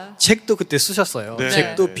 그래서 책도 그때 쓰셨어요. 네.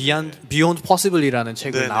 책도 네. Beyond Possible이라는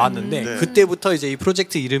책을 네. 나왔는데 네. 그때부터 이제 이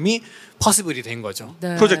프로젝트 이름이 possible이 된 거죠.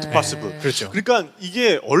 네. 프로젝트 파서블. 그렇죠. 그러니까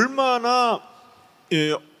이게 얼마나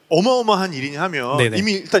어마어마한 일이냐 하면 네네.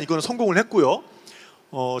 이미 일단 이거는 성공을 했고요.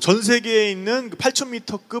 전 세계에 있는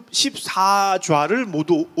 8,000m급 14좌를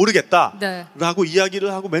모두 오르겠다라고 네.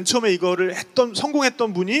 이야기를 하고 맨 처음에 이거를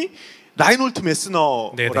성공했던 분이 라인홀트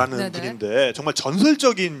메스너라는 네네. 분인데 정말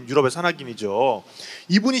전설적인 유럽의 산악인이죠.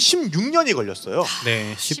 이분이 16년이 걸렸어요.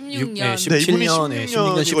 네, 16년. 네, 네, 이분이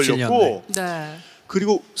 17년, 16년이 걸렸고 네.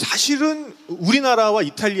 그리고 사실은 우리나라와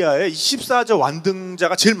이탈리아에 24자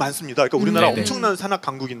완등자가 제일 많습니다. 그러니까 우리나라 네네. 엄청난 산악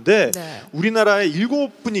강국인데 네. 우리나라에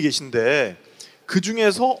 7분이 계신데 그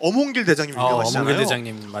중에서 엄홍길 대장님 유명하시잖아요. 엄홍길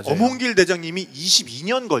대장님 맞아요. 엄홍길 대장님이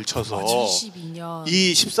 22년 걸쳐서 22년.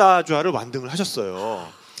 이 14좌를 완등을 하셨어요.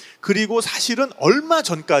 그리고 사실은 얼마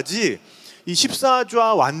전까지 이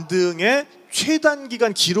 14좌 완등의 최단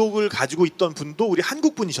기간 기록을 가지고 있던 분도 우리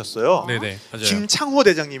한국 분이셨어요. 네네 맞아요. 김창호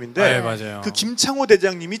대장님인데 네, 맞아요. 그 김창호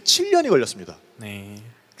대장님이 7년이 걸렸습니다. 네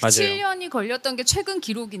맞아요. 7년이 걸렸던 게 최근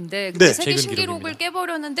기록인데 네. 세계 최근 신기록을 기록입니다.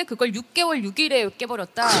 깨버렸는데 그걸 6개월 6일에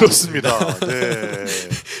깨버렸다. 그렇습니다. 네.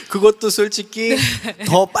 그것도 솔직히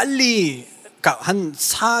더 빨리 그러니까 한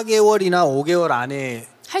 4개월이나 5개월 안에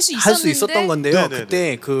할 수 할 수 있었던 건데요. 네네네.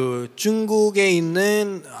 그때 그 중국에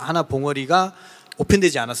있는 하나 봉어리가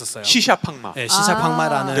오픈되지 않았었어요. 시샤팡마. 네,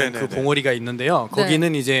 시샤팡마라는 네네네. 그 봉어리가 있는데요.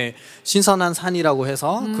 거기는 이제 신선한 산이라고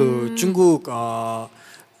해서 그 중국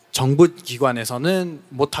정부 기관에서는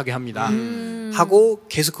못하게 합니다. 하고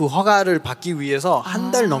계속 그 허가를 받기 위해서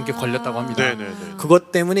한 달 넘게 걸렸다고 합니다. 네네네.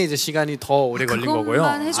 그것 때문에 이제 시간이 더 오래 걸린 거고요.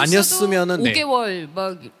 아니었으면은 네, 5개월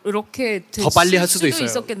막 이렇게 더 빨리 할 수도 있어요.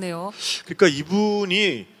 있었겠네요. 그러니까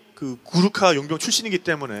이분이 그 구르카 용병 출신이기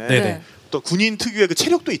때문에 네네. 어떤 군인 특유의 그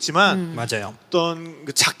체력도 있지만 맞아요. 어떤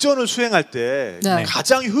그 작전을 수행할 때 네.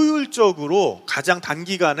 가장 효율적으로 가장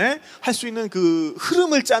단기간에 할 수 있는 그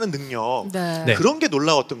흐름을 짜는 능력 네. 네. 그런 게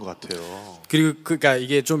놀라웠던 것 같아요. 그리고 그러니까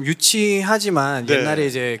이게 좀 유치하지만 네. 옛날에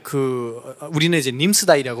이제 그 우리는 이제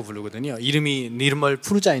님스다이라고 부르거든요. 이름이 니르멀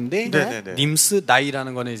푸르자인데 네네네.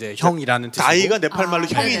 님스다이라는 거는 이제 형이라는 뜻이고 나이가 네팔 말로 아,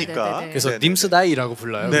 형이니까. 네네네네. 그래서 네네네. 님스다이라고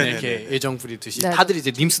불러요. 그냥 네네네. 이렇게 애정 부리듯이 네. 다들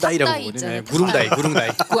이제 님스다이라고 탑다이 부르거든요. 있잖아요. 구릉다이, 구릉다이.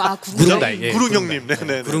 구릉다이. 예, 구릉 구릉다이. 형님.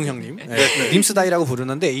 네네네. 구릉 형님. 예, 네네. 님스다이라고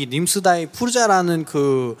부르는데 이 님스다이 푸르자라는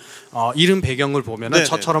그 이름 배경을 보면은 네네.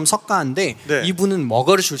 저처럼 석가인데 네. 이분은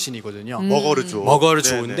머거르 출신이거든요. 머거르죠. 머거르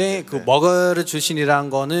네네네. 주인데 그 네. 머거르 출신이란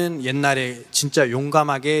거는 옛날에 진짜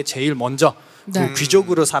용감하게 제일 먼저 네. 그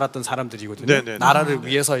귀족으로 살았던 사람들이거든요. 네네네. 나라를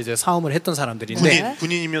위해서 이제 싸움을 했던 사람들인데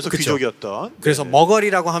군인이면서 그쵸. 귀족이었던. 그래서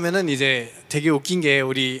머거리라고 하면은 이제 되게 웃긴 게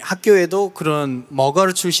우리 학교에도 그런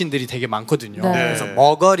머거르 출신들이 되게 많거든요. 네. 그래서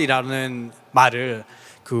머거리라는 말을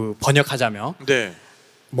그 번역하자면 네.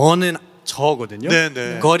 머는 저거든요.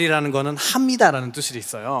 네네. 거리라는 거는 합니다라는 뜻이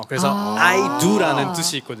있어요. 그래서 I do라는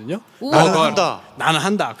뜻이 있거든요. 우와. 나는 머걸. 한다. 나는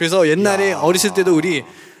한다. 그래서 옛날에 어렸을 때도 우리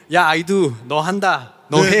야 I do 너 한다.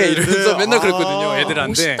 너 해 네네네. 이러면서 맨날 아. 그랬거든요. 애들한테.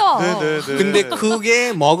 멋있다. 네네네. 근데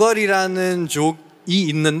그게 머걸이라는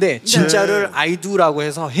있는데 진짜를 아이두라고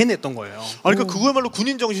해서 해냈던 거예요. 그러니까 그거야말로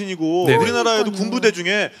군인 정신이고 네네. 우리나라에도 그러니까요. 군부대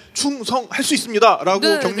중에 충성할 수 있습니다라고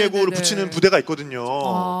네, 경례구를 네, 네, 붙이는 네. 부대가 있거든요.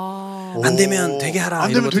 안 되면 되게 하라.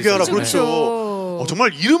 안 이런 되면 것도 되게 하라. 있었죠. 그렇죠.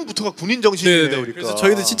 정말 이름부터가 군인 정신이네요. 그러니까. 그래서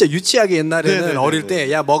저희도 진짜 유치하게 옛날에는 네네네네. 어릴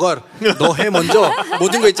때 야 먹어 너 해 먼저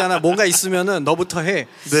모든 거 있잖아 뭔가 있으면은 너부터 해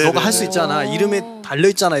네네. 너가 할 수 있잖아 이름에 달려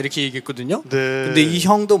있잖아 이렇게 얘기했거든요. 네. 근데 이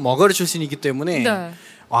형도 먹어를 출신이기 때문에 네.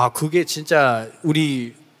 그게 진짜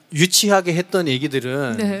우리 유치하게 했던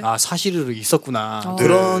얘기들은 네. 사실으로 있었구나 네.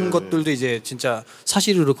 그런 것들도 이제 진짜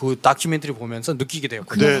사실으로 그 다큐멘터리 보면서 느끼게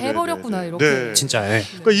되었거든요. 그냥 네, 해버렸구나 네, 네. 이렇게. 네. 진짜.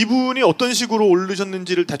 그러니까 이분이 어떤 식으로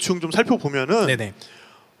올르셨는지를 대충 좀 살펴보면은 네네.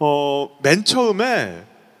 맨 처음에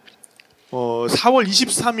 4월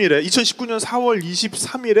 23일에 2019년 4월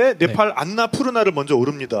 23일에 네팔 안나푸르나를 먼저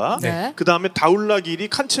오릅니다. 네. 그 다음에 다울라기리,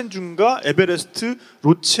 칸첸중가, 에베레스트,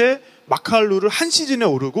 로체, 마칼루를 한 시즌에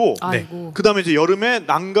오르고 아이고. 그 다음에 이제 여름에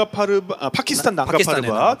파키스탄 파키스탄의 낭가파르바,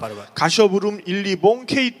 낭가파르바. 가셔부름 1, 2봉,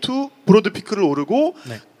 K2, 브로드피크를 오르고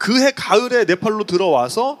네. 그해 가을에 네팔로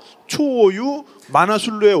들어와서 초오유,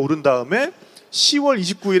 마나술루에 오른 다음에 10월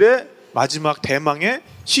 29일에 마지막 대망의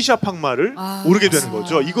시샤팡마를 오르게 되는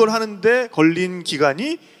거죠. 이걸 하는데 걸린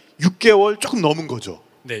기간이 6개월 조금 넘은 거죠.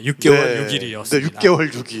 네, 6개월 6일이었습니다. 네,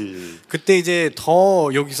 6개월 6일. 그때 이제 더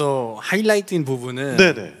여기서 하이라이트인 부분은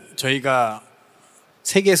네네. 저희가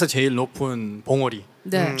세계에서 제일 높은 봉우리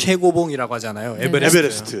네. 최고봉이라고 하잖아요. 네.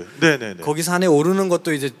 에베레스트. 네네네. 거기 산에 오르는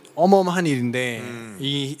것도 이제 어마어마한 일인데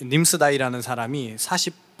이 님스다이라는 사람이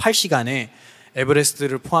 48시간에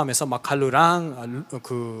에베레스트를 포함해서 마칼루랑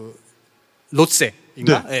그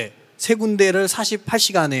롯세인가? 네. 세 군데를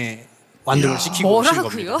 48시간에 완등을 시키고 오신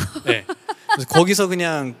뭐라고요? 겁니다. 네. 그래서 거기서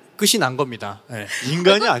그냥 끝이 난 겁니다. 네.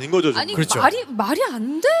 인간이 아닌 거죠. 정말. 아니 그렇죠. 말이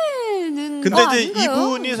안 되는 근데 거 이제 아닌가요?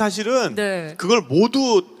 이분이 사실은 네. 그걸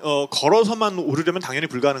모두 걸어서만 오르려면 당연히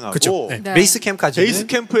불가능하고 그렇죠. 네. 네. 베이스 캠까지 베이스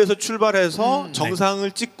캠프에서 출발해서 정상을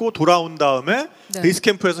찍고 돌아온 다음에 네. 베이스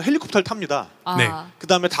캠프에서 헬리콥터를 탑니다. 아. 네. 그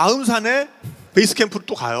다음에 다음 산에 베이스 캠프로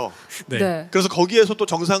또 가요. 네. 네. 그래서 거기에서 또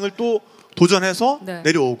정상을 또 도전해서 네.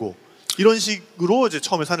 내려오고 이런 식으로 이제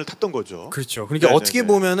처음에 산을 탔던 거죠. 그렇죠. 그러니까 네네네. 어떻게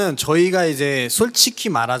보면은 저희가 이제 솔직히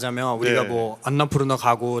말하자면 우리가 네. 뭐 안나푸르나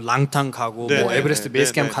가고 랑탕 가고 네. 뭐 에베레스트 네.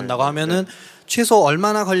 베이스 캠프 네. 간다고 네. 하면은 최소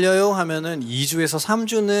얼마나 걸려요 하면은 2주에서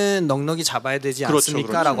 3주는 넉넉히 잡아야 되지 그렇죠,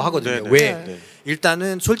 않습니까라고 그렇죠. 하거든요. 네. 왜? 네.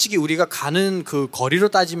 일단은 솔직히 우리가 가는 그 거리로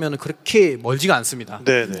따지면 그렇게 멀지가 않습니다.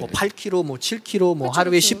 네. 네. 뭐 8km, 뭐 7km, 뭐 그렇죠,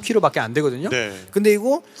 하루에 그렇죠. 10km밖에 안 되거든요. 네. 근데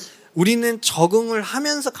이거 우리는 적응을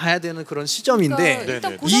하면서 가야 되는 그런 시점인데 그러니까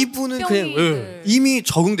일단 네네. 이분은 그냥 고산병이, 네. 이미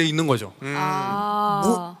적응돼 있는 거죠.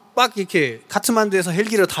 막 이렇게 카트만두에서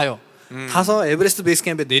헬기를 타요. 타서 에베레스트 베이스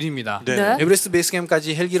캠프에 내립니다. 네. 네. 에베레스트 베이스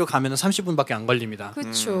캠프까지 헬기로 가면은 30분밖에 안 걸립니다.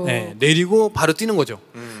 그렇죠. 네, 내리고 바로 뛰는 거죠.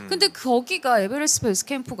 근데 거기가 에베레스트 베이스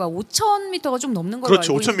캠프가 5,000m가 좀 넘는 걸로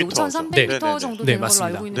그렇죠, 알고 있는데 5,000m. 5,300m 네네네. 정도 네, 되는 걸로 맞습니다.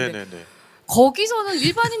 알고 있는데 네네네. 거기서는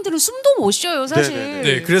일반인들은 숨도 못 쉬어요 사실. 네네네.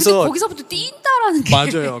 네, 그래서- 근데 거기서부터 뛴다라는 게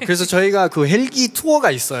맞아요. 그래서 저희가 그 헬기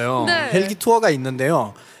투어가 있어요. 네. 헬기 투어가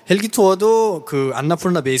있는데요. 헬기 투어도 그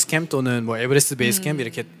안나푸르나 베이스 캠프 또는 뭐 에베레스트 베이스 캠프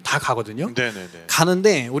이렇게 다 가거든요. 네네네.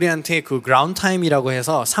 가는데 우리한테 그 그라운드 타임이라고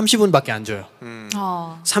해서 30분밖에 안 줘요.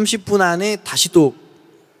 아, 30분 안에 다시 또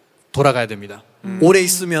돌아가야 됩니다. 오래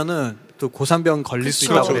있으면은 또 고산병 걸릴 수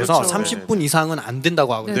그쵸, 있다고 그래서 그쵸. 30분 이상은 안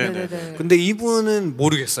된다고 하거든요. 네네네. 근데 이분은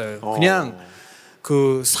모르겠어요. 그냥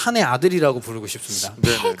그 산의 아들이라고 부르고 싶습니다.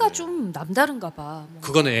 폐가 좀 남다른가 봐. 뭐.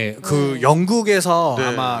 그거는 그 영국에서 네.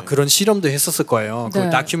 아마 그런 실험도 했었을 거예요. 그 네.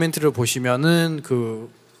 다큐멘터리를 보시면은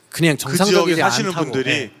그냥 정상적이지 지역에 사시는 않다고.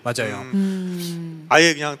 분들이 네, 맞아요.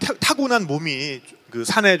 아예 그냥 타고난 몸이 그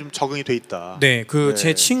산에 좀 적응이 돼 있다. 네, 그 제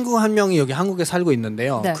네. 친구 한 명이 여기 한국에 살고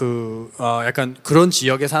있는데요. 네. 약간 그런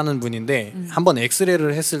지역에 사는 분인데 한번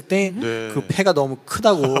엑스레이를 했을 때 그 네. 폐가 너무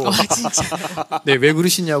크다고. 아 진짜. 네, 왜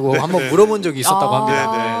그러시냐고 한번 네. 물어본 적이 있었다고 아.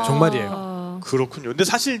 합니다. 네, 네. 정말이에요. 그렇군요. 근데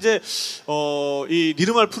사실 이제 이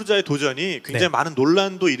니르말 푸르자의 도전이 굉장히 네. 많은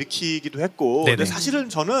논란도 일으키기도 했고, 네네. 근데 사실은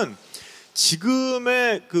저는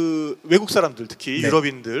지금의 그 외국 사람들, 특히 네.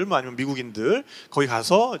 유럽인들, 뭐 아니면 미국인들 거기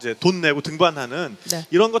가서 이제 돈 내고 등반하는 네.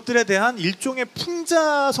 이런 것들에 대한 일종의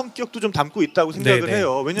풍자 성격도 좀 담고 있다고 생각을 네네.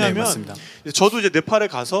 해요. 네, 왜냐하면 맞습니다. 저도 이제 네팔에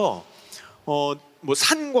가서 뭐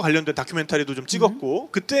산과 관련된 다큐멘터리도 좀 찍었고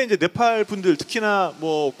그때 이제 네팔 분들 특히나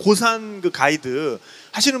뭐 고산 그 가이드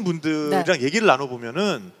하시는 분들이랑 얘기를 나눠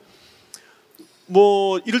보면은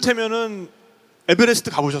뭐 이를테면은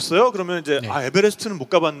에베레스트 가보셨어요? 그러면 이제 네. 에베레스트는 못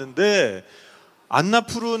가봤는데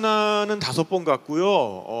안나푸르나는 5번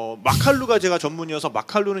갔고요. 마칼루가 제가 전문이어서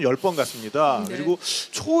마칼루는 10번 갔습니다. 네. 그리고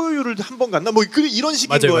초유를 1번 갔나? 뭐 이런 식인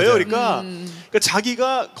맞아요, 거예요. 맞아요. 그러니까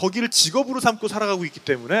자기가 거기를 직업으로 삼고 살아가고 있기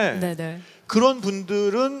때문에 네네. 그런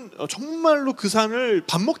분들은 정말로 그 산을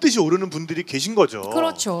밥 먹듯이 오르는 분들이 계신 거죠.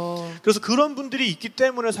 그렇죠. 그래서 그런 분들이 있기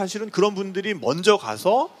때문에 사실은 그런 분들이 먼저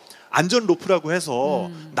가서 안전 로프라고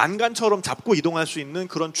해서 난간처럼 잡고 이동할 수 있는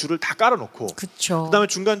그런 줄을 다 깔아놓고, 그렇죠. 그다음에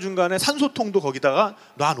중간중간에 산소통도 거기다가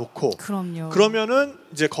놔놓고, 그럼요. 그러면은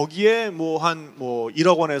이제 거기에 뭐 한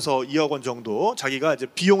 1억 원에서 2억 원 정도 자기가 이제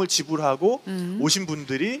비용을 지불하고 오신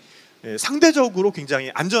분들이 상대적으로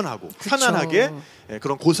굉장히 안전하고 그쵸. 편안하게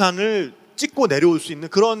그런 고산을 찍고 내려올 수 있는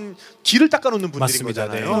그런 길을 닦아놓는 분들인 맞습니다.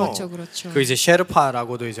 거잖아요. 네. 그렇죠, 그렇죠. 그 이제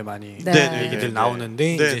셰르파라고도 이제 많이 네. 얘기들 네. 나오는데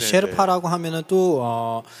네. 이제 네. 셰르파라고 하면은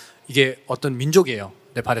또 이게 어떤 민족이에요.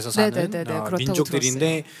 네팔에서 사는 네. 그렇다고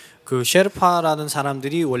민족들인데 그 셰르파라는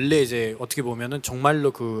사람들이 원래 이제 어떻게 보면은 정말로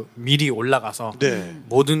그 미리 올라가서 네.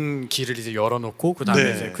 모든 길을 이제 열어놓고 그 다음에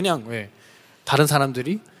네. 이제 그냥 다른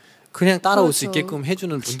사람들이 그냥 따라올 수 그렇죠. 있게끔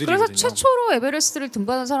해주는 분들이거든요. 그래서 최초로 에베레스트를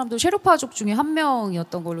등반한 사람도 셰르파족 중에 한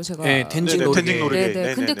명이었던 걸로 제가 네, 텐징 네네, 노르게. 텐징 노르게. 네네.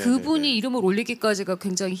 네네, 근데 네네, 그분이 네네. 이름을 올리기까지가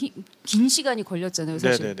굉장히 긴 시간이 걸렸잖아요,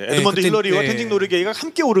 사실. 네네네. 에드먼드 그때- 힐러리와 네. 텐징 노르게가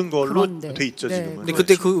함께 오른 걸로 그런데. 돼 있죠 네. 지금은. 근데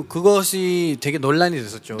그때 그것이 되게 논란이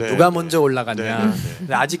됐었죠. 네, 누가 네. 먼저 올라갔냐. 네, 네.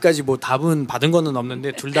 근데 아직까지 뭐 답은 받은 거는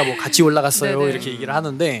없는데 둘 다 뭐 같이 올라갔어요. 네, 네. 이렇게 얘기를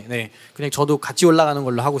하는데 그냥 저도 같이 올라가는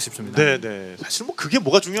걸로 하고 싶습니다. 네네. 사실 뭐 그게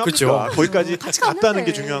뭐가 중요합니까? 그쵸. 거기까지 같이 갔다는 갔는데.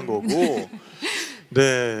 게 중요한 거고.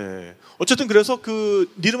 네. 어쨌든 그래서 그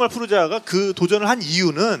니르말 푸르자가 그 도전을 한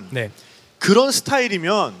이유는 네. 그런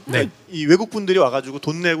스타일이면 네. 이 외국 분들이 와가지고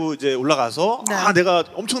돈 내고 이제 올라가서 네. 내가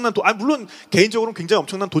엄청난 물론 개인적으로는 굉장히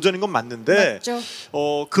엄청난 도전인 건 맞는데 맞죠.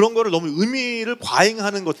 그런 거를 너무 의미를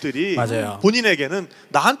과잉하는 것들이 맞아요. 본인에게는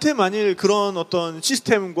나한테 만일 그런 어떤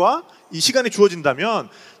시스템과 이 시간이 주어진다면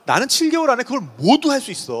나는 7개월 안에 그걸 모두 할 수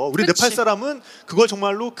있어. 우리 그치. 네팔 사람은 그걸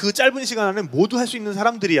정말로 그 짧은 시간 안에 모두 할 수 있는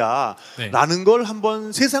사람들이야. 네. 라는 걸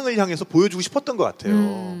한번 세상을 향해서 보여주고 싶었던 것 같아요.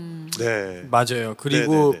 네. 맞아요.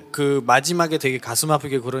 그리고 네네네. 그 마지막에 되게 가슴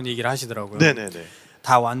아프게 그런 얘기를 하시더라고요. 네네네.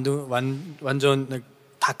 다 완전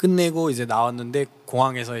다 끝내고 이제 나왔는데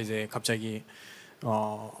공항에서 이제 갑자기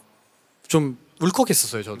좀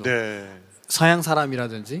울컥했었어요. 저도. 네. 서양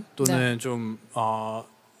사람이라든지 또는 좀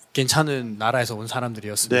괜찮은 나라에서 온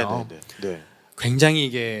사람들이었으면 네네네. 네. 굉장히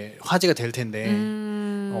이게 화제가 될 텐데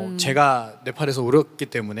제가 네팔에서 오렸기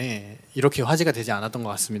때문에 이렇게 화제가 되지 않았던 것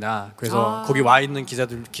같습니다. 그래서 거기 와 있는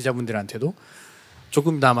기자분들한테도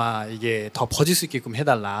조금나마 이게 더 퍼질 수 있게끔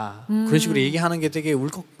해달라 그런 식으로 얘기하는 게 되게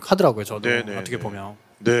울컥하더라고요. 저도 네네네. 어떻게 보면.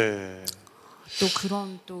 네. 또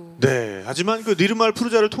그런 또 네. 하지만 그 니르말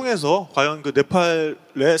푸르자를 통해서 과연 그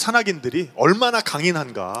네팔의 산악인들이 얼마나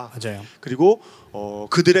강인한가. 맞아요. 그리고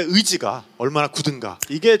그들의 의지가 얼마나 굳은가.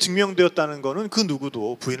 이게 증명되었다는 거는 그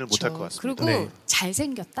누구도 부인을 못할 것 같습니다. 그리고 네.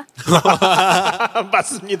 잘생겼다.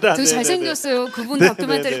 맞습니다. 되게 네네네. 잘생겼어요. 그분 네,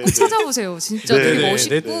 다큐멘터리 네, 꼭 네. 찾아보세요. 진짜 네, 되게 네,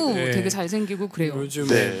 멋있고 네, 네. 되게 잘생기고 그래요. 요즘에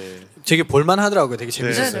네. 되게 볼만하더라고요. 되게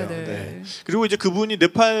재밌었어요. 네네네. 네. 그리고 이제 그분이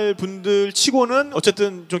네팔 분들 치고는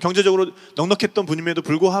어쨌든 좀 경제적으로 넉넉했던 분임에도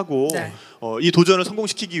불구하고 네. 이 도전을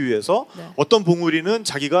성공시키기 위해서 네. 어떤 봉우리는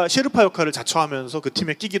자기가 셰르파 역할을 자처하면서 그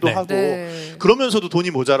팀에 끼기도 네. 하고 네. 그러면서도 돈이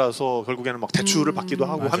모자라서 결국에는 막 대출을 받기도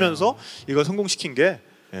하고 맞아요. 하면서 이걸 성공시킨 게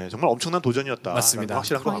정말 엄청난 도전이었다. 맞습니다.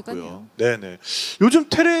 확실한 것 같고요. 그러니까요. 네네. 요즘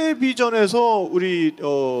텔레비전에서 우리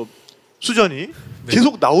수전이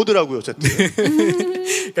계속 나오더라고요. 어쨌든.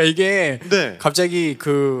 그러니까 이게 네. 갑자기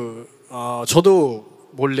저도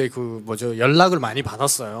몰래 연락을 많이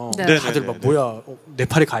받았어요. 네. 다들 막 네네네. 뭐야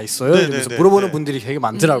네팔에 가 있어요? 네네네. 이러면서 물어보는 네. 분들이 되게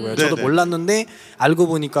많더라고요. 저도 네네네. 몰랐는데 알고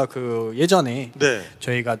보니까 그 예전에 네.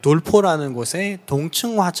 저희가 돌포라는 곳에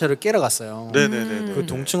동층 화채를 깨러 갔어요. 네네네. 그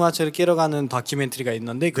동층 화채를 깨러 가는 다큐멘터리가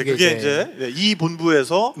있는데 그게 그게 이제 이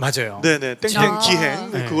본부에서 맞아요. 네네 땡땡 아.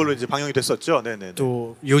 기행 네. 그걸로 이제 방영이 됐었죠. 네네.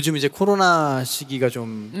 또 요즘 이제 코로나 시기가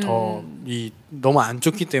좀 더 너무 안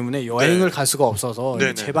좋기 때문에 여행을 네. 갈 수가 없어서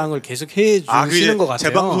네네네. 재방을 계속 해 그게 주시는 것 같아요.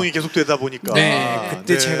 재방송이 계속 되다 보니까. 네,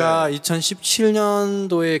 그때 네. 제가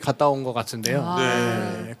 2017년도에 갔다 온 것 같은데요. 아.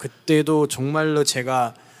 네. 그때도 정말로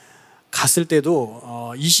제가 갔을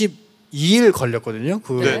때도 22일 걸렸거든요.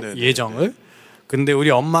 그 네네네. 예정을. 근데 우리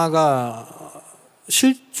엄마가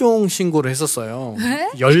실종 신고를 했었어요.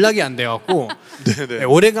 연락이 안 돼갖고 네네.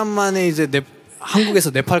 오래간만에 이제 한국에서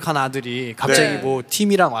네팔 간 아들이 갑자기 네. 뭐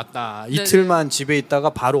팀이랑 왔다. 이틀만 집에 있다가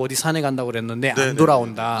바로 어디 산에 간다고 그랬는데 네네. 안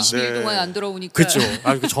돌아온다. 20일 네. 동안 안 돌아오니까. 그렇죠.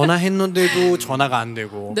 전화했는데도 전화가 안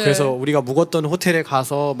되고 네. 그래서 우리가 묵었던 호텔에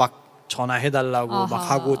가서 막 전화해달라고 아하. 막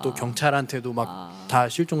하고 또 경찰한테도 막 다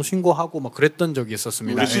실종 신고하고 막 그랬던 적이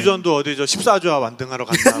있었습니다. 우리 수전도 어디 14조와 완등하러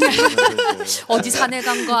갔나. 뭐 이러면서 이제. 어디 산에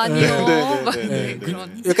간 거 아니요. 네, 막 네, 네, 네,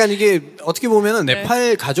 그런. 약간 이게 어떻게 보면은 네.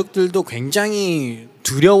 네팔 가족들도 굉장히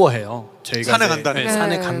두려워해요. 저희가 산에 이제 간다는 거.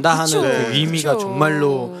 산에 간다 하는 그쵸. 그 의미가 그쵸.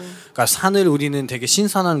 정말로 그러니까 산을 우리는 되게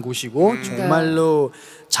신선한 곳이고 정말로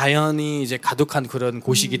자연이 이제 가득한 그런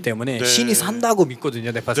곳이기 때문에 네. 신이 산다고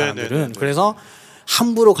믿거든요, 네팔 네, 사람들은. 네, 네, 네. 그래서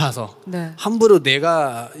함부로 가서 네. 함부로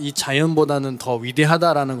내가 이 자연보다는 더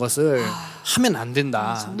위대하다라는 것을 하면 안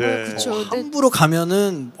된다. 정말 네. 그쵸. 네. 함부로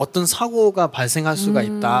가면은 어떤 사고가 발생할 수가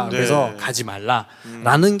있다. 그래서 네. 가지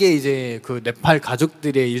말라라는 게 이제 그 네팔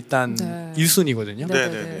가족들의 일단 네. 1순위거든요. 네,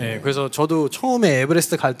 네네네. 네, 네, 그래서 저도 처음에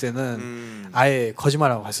에베레스트 갈 때는 아예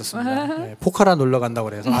거짓말하고 갔었습니다. 네, 포카라 놀러 간다고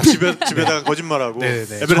그래서. 집에다가 거짓말하고 네네.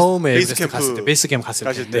 에베레스트 처음에 베이스 에베레스트 갔을 때, 베이스 캠프 갔을 때.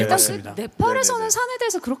 가실 때. 네, 일단 맞습니다. 그 네팔에서는 네네네. 산에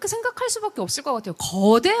대해서 그렇게 생각할 수밖에 없을 것 같아요.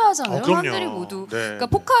 거대하잖아요. 그럼요. 사람들이 모두. 네. 그러니까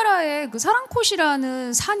포카라에 그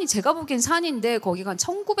사랑콧이라는 산이 제가 보기엔 산인데 거기가 한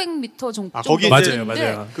 1900m 정도. 거기 맞아요,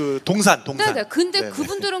 맞아요. 그 동산. 네네. 근데 네네.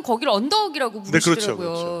 그분들은 거기를 언덕이라고 네, 그렇죠, 부르시더라고요.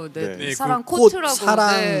 그렇죠. 네, 네. 네, 사랑 그 코트라고.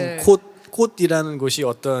 사랑 네. 콧이라는 곳이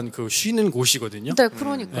어떤 그 쉬는 곳이거든요. 네,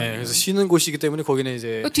 그러니까. 네, 그래서 쉬는 곳이기 때문에 거기는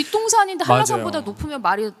이제 뒷동산인데 맞아요. 한라산보다 높으면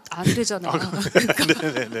말이 안 되잖아요.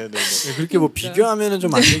 네네네. 네, 그렇게 뭐 비교하면은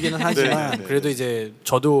좀 안 되기는 하지만 네, 네. 그래도 이제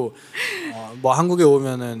저도 뭐 한국에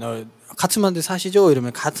오면은 카트만두 사시죠?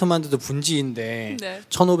 이러면 카트만두도 분지인데 네.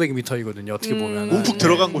 1,500m이거든요. 어떻게 보면 움푹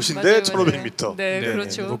들어간 곳인데 맞아요, 1,500m. 네, 네.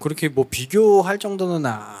 그렇죠. 뭐 그렇게 뭐 비교할 정도는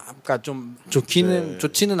그러니까 좀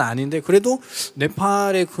좋지는 아닌데 그래도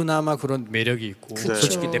네팔에 그나마 그런 매력이 있고 그쵸.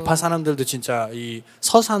 솔직히 네팔 사람들도 진짜 이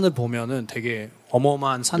서산을 보면은 되게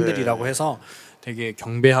어마어마한 산들이라고 네. 해서 되게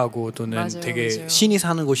경배하고 또는 맞아요, 되게 맞아요. 신이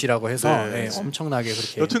사는 곳이라고 해서 네. 엄청나게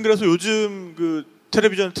그렇게 여튼 그래서 요즘 그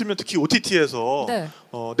텔레비전 틀면 특히 OTT에서 네.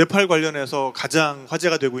 네팔 관련해서 가장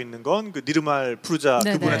화제가 되고 있는 건 그 니르말 푸르자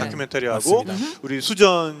네, 그분의 네. 다큐멘터리하고 맞습니다. 우리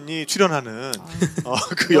수전이 출연하는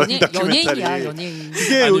그 여행 다큐멘터리. 연예인이야, 연예인.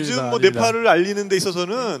 그게 아닙니다, 요즘 뭐 아닙니다. 네팔을 알리는 데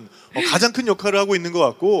있어서는 가장 큰 역할을 하고 있는 것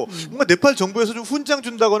같고 뭔가 네팔 정부에서 좀 훈장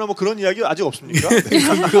준다거나 뭐 그런 이야기 아직 없습니까?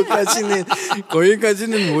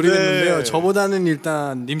 거기까지는 모르겠는데요. 네. 저보다는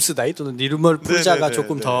일단 님스다이 또는 니르멀 푸르자가 네,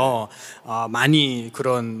 조금 네. 더 많이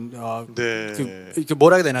그런 네. 이렇게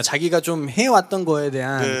뭐라 해야 되나 자기가 좀 해왔던 거에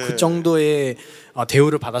대한 네. 그 정도의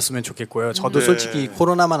대우를 받았으면 좋겠고요. 저도 네. 솔직히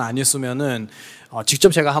코로나만 아니었으면은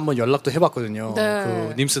직접 제가 한번 연락도 해봤거든요. 네.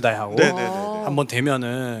 그 님스다이하고 네, 네, 네. 한번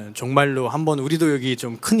되면은 정말로 한번 우리도 여기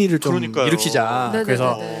좀 큰 일을 좀 그러니까요. 일으키자. 네, 네,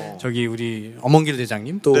 그래서 네, 네. 저기 우리 어먼길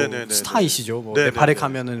대장님 또 네, 네, 네, 네. 스타이시죠. 뭐 네, 네팔에 네, 네.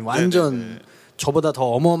 가면은 완전 네, 네, 네. 저보다 더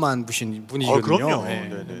어마어마한 분이시거든요. 그럼요. 네.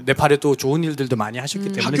 네, 네, 네. 네팔에 또 좋은 일들도 많이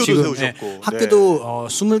하셨기 때문에 학교도 지금 세우셨고. 학교도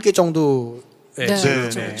 20개 정도 네, 지금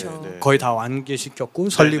그렇죠, 그렇죠. 네. 거의 다 완계시켰고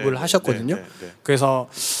설립을 네, 네, 하셨거든요. 네, 네, 네. 그래서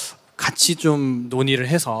같이 좀 논의를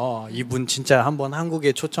해서 이분 진짜 한번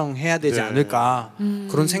한국에 초청해야 되지 네. 않을까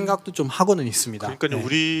그런 생각도 좀 하고는 있습니다. 그러니까요, 네.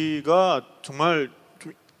 우리가 정말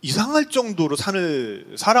좀 이상할 정도로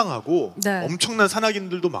산을 사랑하고 네. 엄청난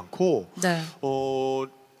산악인들도 많고 네.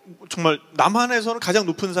 정말 남한에서는 가장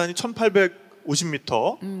높은 산이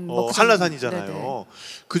 1,850m 뭐 그 정도. 한라산이잖아요. 네네.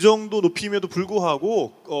 그 정도 높임에도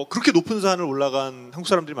불구하고 그렇게 높은 산을 올라간 한국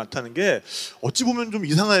사람들이 많다는 게 어찌 보면 좀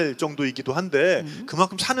이상할 정도이기도 한데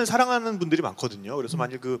그만큼 산을 사랑하는 분들이 많거든요. 그래서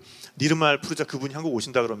만약 그 니르말 푸르자 그분이 한국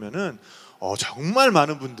오신다 그러면은 정말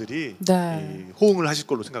많은 분들이 네. 이 호응을 하실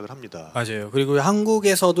걸로 생각을 합니다. 맞아요. 그리고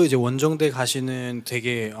한국에서도 이제 원정대 가시는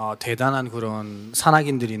되게 대단한 그런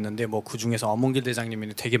산악인들이 있는데 뭐 그 중에서 어몽길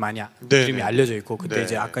대장님이 되게 많이 네, 이름이 네. 알려져 있고 그때 네.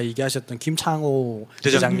 이제 아까 얘기하셨던 김창호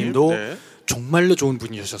대장님? 대장님도 네. 정말로 좋은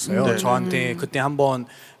분이셨어요. 네. 저한테 그때 한번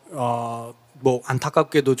뭐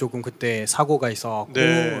안타깝게도 조금 그때 사고가 있었고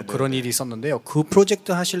네, 그런 네, 일이 있었는데요. 그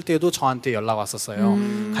프로젝트 하실 때도 저한테 연락 왔었어요.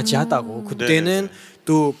 같이 하다고. 그때는 네, 네, 네.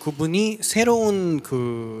 또 그분이 새로운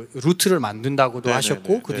그 루트를 만든다고도 네, 하셨고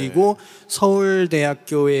네, 네. 그리고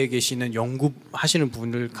서울대학교에 계시는 연구하시는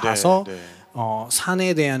분을 가서 네, 네.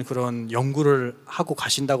 산에 대한 그런 연구를 하고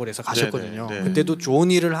가신다고 그래서 가셨거든요. 네, 네. 그때도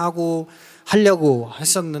좋은 일을 하려고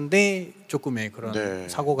했었는데 조금의 그런 네,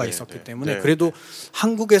 사고가 네, 있었기 네, 때문에 네, 그래도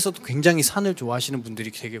한국에서도 굉장히 산을 좋아하시는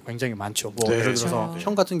분들이 되게 굉장히 많죠. 뭐 네, 예를 들어서 네.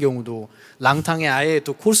 형 같은 경우도 랑탕에 아예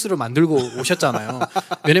또 코스를 만들고 오셨잖아요.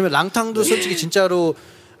 왜냐면 랑탕도 솔직히 진짜로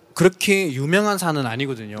그렇게 유명한 산은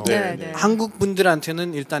아니거든요. 네, 네. 한국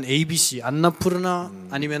분들한테는 일단 ABC 안나푸르나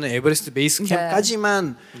아니면 에베레스트 베이스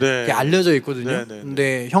캠까지만 네. 이렇게 알려져 있거든요. 네, 네, 네.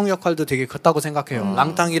 근데 형 역할도 되게 컸다고 생각해요.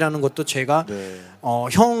 랑탕이라는 것도 제가 네.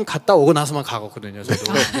 형 갔다 오고 나서만 가거든요.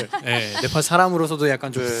 저도 네, 네팔 사람으로서도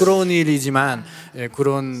약간 좀 네. 부끄러운 일이지만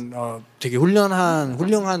그런 되게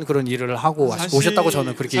훌륭한 그런 일을 하고 오셨다고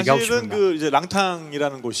저는 그렇게 얘기하고 사실은 싶습니다. 그 이제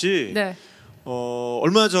랑탕이라는 곳이 네.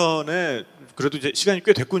 얼마 전에 그래도 이제 시간이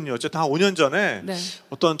꽤 됐군요. 어쨌든 한 5년 전에 네.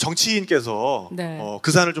 어떤 정치인께서 네.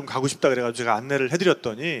 그 산을 좀 가고 싶다 그래가지고 제가 안내를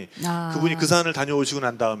해드렸더니 아. 그분이 그 산을 다녀오시고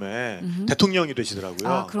난 다음에 대통령이 되시더라고요.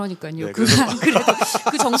 아 그러니까요. 네, 그래도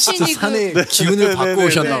그 정치인이 산의 네. 기운을 네, 받고 네,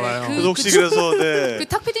 오셨나 네. 봐요. 그래서 혹시 그래서 네. 그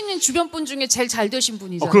탁피디님 주변 분 중에 제일 잘 되신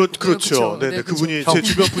분이잖아요. 그렇죠. 네, 그쵸? 그분이 형, 제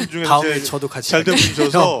주변 분 중에 다음에 제일 저도 같이 잘된 갈게요.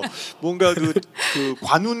 분이셔서 뭔가 그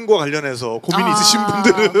관운과 관련해서 고민이 있으신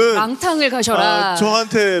분들은 랑탕을 가셔라.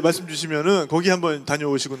 저한테 말씀 주시면은 거기 한번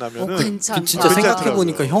다녀오시고 나면은 괜찮다. 진짜 생각해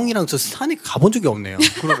보니까 괜찮더라고요. 형이랑 저 산에 가본 적이 없네요.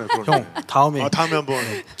 그러네. 형 다음에 다음에 한번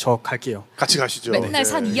저 갈게요. 같이 가시죠. 맨날 네.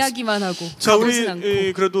 산 이야기만 하고. 자, 우리 가보진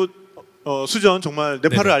않고. 그래도 수전 정말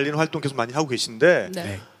네팔을 네네. 알리는 활동 계속 많이 하고 계신데 네.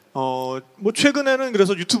 네. 뭐 최근에는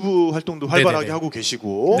그래서 유튜브 활동도 활발하게 네네네. 하고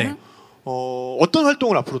계시고 네. 어떤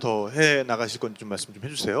활동을 앞으로 더 해 나가실 건지 좀 말씀 좀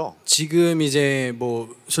해주세요. 지금 이제 뭐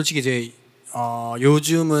솔직히 이제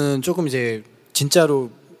요즘은 조금 이제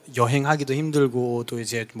진짜로 여행하기도 힘들고 또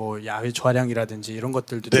이제 뭐 야외 촬영이라든지 이런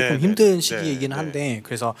것들도 네, 조금 네, 힘든 네, 시기이긴 네. 한데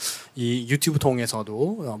그래서 이 유튜브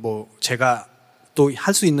통해서도 뭐 제가 또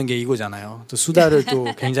할 수 있는 게 이거잖아요. 또 수다를 또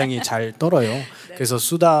굉장히 잘 떨어요. 그래서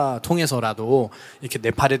수다 통해서라도 이렇게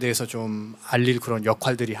네팔에 대해서 좀 알릴 그런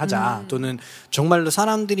역할들이 하자. 또는 정말로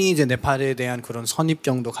사람들이 이제 네팔에 대한 그런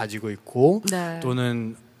선입견도 가지고 있고 네.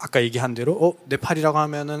 또는 아까 얘기한 대로 네팔이라고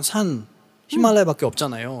하면은 산 히말라야밖에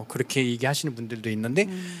없잖아요. 그렇게 얘기하시는 분들도 있는데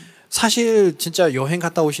사실 진짜 여행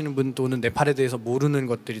갔다 오시는 분 또는 네팔에 대해서 모르는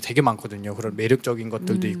것들이 되게 많거든요. 그런 매력적인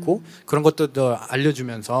것들도 있고 그런 것들도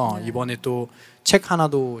알려주면서 네. 이번에 또 책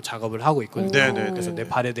하나도 작업을 하고 있거든요. 네, 네, 네. 그래서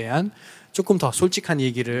네팔에 대한 조금 더 솔직한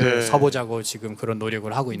얘기를 네. 써보자고 지금 그런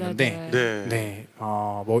노력을 하고 있는데 네. 네.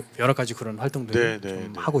 뭐 여러 가지 그런 활동들을 네, 네,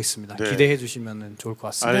 좀 네. 하고 있습니다. 네. 기대해 주시면 좋을 것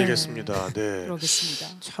같습니다. 알겠습니다. 네.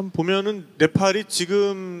 그러겠습니다. 참 보면은 네팔이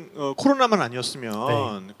지금 코로나만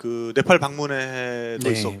아니었으면 그 네팔 방문회도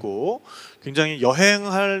네. 있었고 굉장히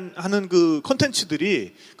여행하는 그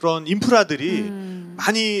컨텐츠들이 그런 인프라들이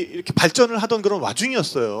많이 이렇게 발전을 하던 그런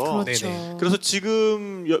와중이었어요. 그렇죠. 네네. 그래서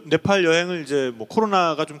지금 네팔 여행을 이제 뭐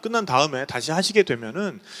코로나가 좀 끝난 다음에 다시 하시게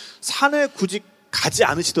되면은 산에 굳이 가지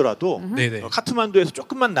않으시더라도 네네. 카트만두에서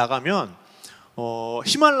조금만 나가면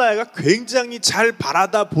히말라야가 굉장히 잘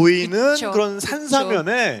바라다 보이는 그쵸. 그런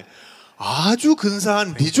산사면에 아주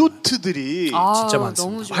근사한 리조트들이 진짜 많습니다.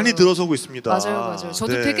 너무 좋아요. 많이 들어서고 있습니다. 맞아요.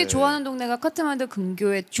 저도 네. 되게 좋아하는 동네가 카트만두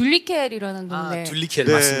근교의 듀리켈이라는 동네. 둘리켈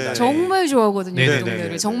네. 맞습니다. 정말 좋아하거든요. 네, 그 네, 동네를.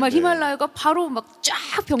 네, 정말 네, 네. 히말라야가 바로 막 쫙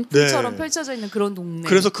병풍처럼 네. 펼쳐져 있는 그런 동네.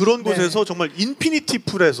 그래서 그런 네. 곳에서 정말 인피니티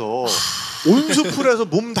풀에서 온수 풀에서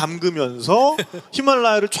몸 담그면서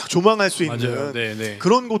히말라야를 쫙 조망할 수 있는 맞아요. 네, 네.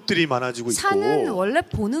 그런 곳들이 많아지고 산은 있고. 원래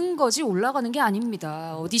보는 거지 올라가는 게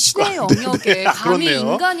아닙니다. 어디 시내 영역에 감히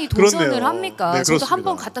그렇네요. 인간이 도전을 그렇네요. 합니까? 네, 저도 그렇습니다. 한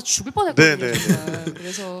번 갖다 죽을 뻔했거든요. 네, 네, 정말.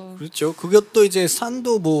 그래서 그렇죠. 그것도 이제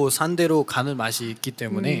산도 뭐 산대로 가는 맛이 있기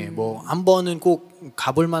때문에 뭐 한 번은 꼭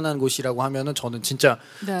가볼 만한 곳이라고 하면은 저는 진짜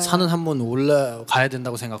네. 산은 한 번 올라가야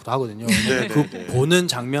된다고 생각도 하거든요. 네, 그 네, 네. 보는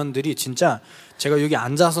장면들이 진짜 제가 여기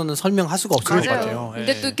앉아서는 설명할 수가 없을 것 같아요. 맞아요.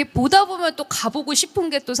 근데 예. 또 이렇게 보다 보면 또 가보고 싶은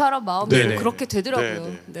게 또 사람 마음이 네, 또 네. 그렇게 되더라고요.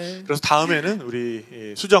 네, 네. 그래서 다음에는 우리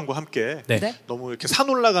이 수정과 함께 네. 네. 너무 이렇게 산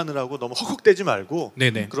올라가느라고 너무 헉헉대지 말고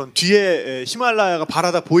네네. 그런 뒤에 히말라야가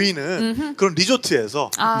바라다 보이는 그런 리조트에서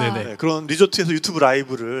네네. 네, 그런 리조트에서 유튜브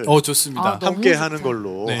라이브를 좋습니다. 아, 너무 함께 좋다. 하는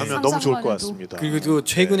걸로 네. 하면 너무 좋을 것 상상만 해도. 같습니다. 그리고 또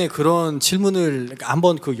최근에 그런 질문을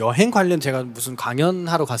한번 그 여행 관련 제가 무슨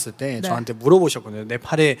강연하러 갔을 때 네. 저한테 물어보셨거든요.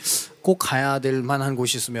 네팔에 꼭 가야 될 만한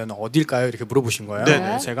곳이 있으면 어딜까요? 이렇게 물어보신 거예요. 네.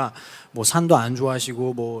 그래서 제가 뭐 산도 안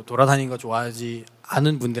좋아하시고 뭐 돌아다니는 거 좋아하지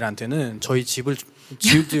않은 분들한테는 저희 집을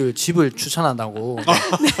추천한다고.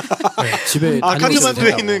 네, 집에 다녀오셔도 카트만두에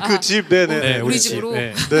된다고. 있는 그 집, 네네. 네, 우리 집. 집으로?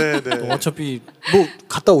 네. 네, 또 네. 어차피 뭐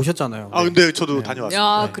갔다 오셨잖아요. 아, 네. 근데 저도 다녀왔습니다.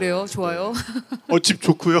 야, 그래요? 좋아요. 집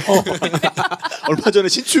좋고요. 얼마 전에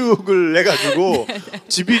신축을 해가지고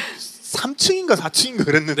집이 3층인가 4층인가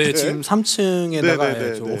그랬는데. 네, 지금 3층에다가 네,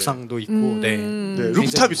 네, 네, 네. 옥상도 있고, 네. 네,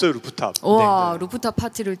 루프탑 있어요, 루프탑. 와, 루프탑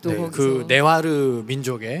파티를 또 네, 거기서. 그 네와르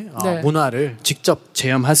민족의 네. 문화를 직접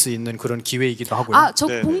체험할 수 있는 그런 기회이기도 하고요. 아, 저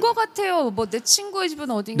네, 본 네. 것 같아요. 뭐 내 친구의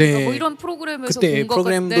집은 어딘가 네. 뭐 이런 프로그램에서 그때 본 것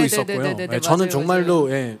프로그램도 같... 있었고요. 네네네네네, 네, 저는 맞아요, 정말로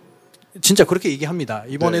맞아요. 예, 진짜 그렇게 얘기합니다.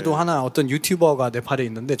 이번에도 네. 하나 어떤 유튜버가 네팔에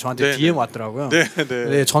있는데 저한테 네, DM 네. 왔더라고요. 네, 네.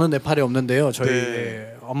 네, 저는 네팔에 없는데요. 저희 네.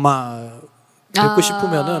 예, 엄마 뵙고 아.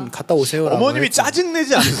 싶으면은 갔다 오세요라고. 어머님이 했죠.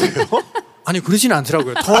 짜증내지 않으세요? 아니 그러지는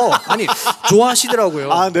않더라고요. 더 아니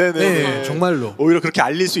좋아하시더라고요. 아, 네네. 네, 정말로. 오히려 그렇게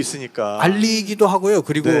알릴 수 있으니까. 알리기도 하고요.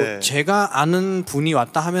 그리고 네. 제가 아는 분이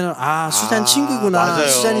왔다 하면 수잔 친구구나, 맞아요.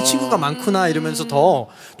 수잔이 친구가 많구나 이러면서 더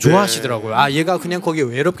좋아하시더라고요. 얘가 그냥 거기에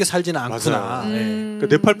외롭게 살지는 않구나. 맞아요. 네. 그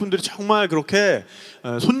네팔 분들이 정말 그렇게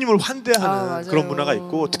손님을 환대하는 맞아요. 그런 문화가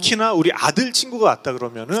있고 특히나 우리 아들 친구가 왔다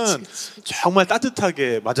그러면은 정말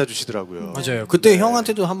따뜻하게 맞아주시더라고요. 맞아요. 그때 네.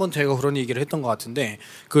 형한테도 한번 제가 그런 얘기를 했던 것 같은데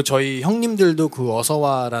그 저희 형님들도 그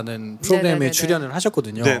어서와라는 프로그램에 네네네네. 출연을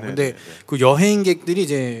하셨거든요. 네네네네. 근데 그 여행객들이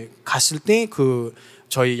이제 갔을 때 그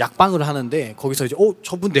저희 약방을 하는데 거기서 이제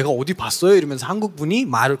저분 내가 어디 봤어요 이러면서 한국 분이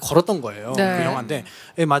말을 걸었던 거예요. 네. 그 형한테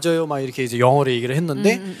맞아요 막 이렇게 이제 영어로 얘기를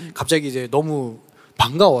했는데 갑자기 이제 너무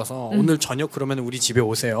반가워서 오늘 저녁 그러면 우리 집에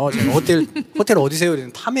오세요. 제가 호텔 어디세요?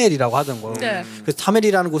 이러면 타멜이라고 하던 거예요. 네. 그래서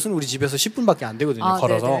타멜이라는 곳은 우리 집에서 10분밖에 안 되거든요.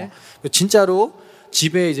 걸어서. 네네. 진짜로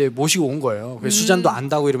집에 이제 모시고 온 거예요. 그래서 수잔도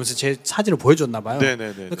안다고 이러면서 제 사진을 보여줬나 봐요.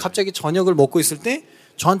 네네네. 갑자기 저녁을 먹고 있을 때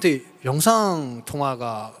저한테 영상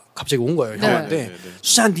통화가 갑자기 온 거예요. 네. 형한테 네네네.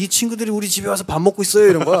 수잔 네 친구들이 우리 집에 와서 밥 먹고 있어요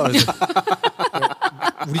이런 거야. 그래서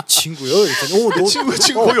우리 친구요? 이랬더니 그 친구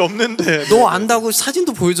지금 거기 없는데. 너 안다고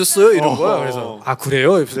사진도 보여줬어요 이런 거야. 어허. 그래서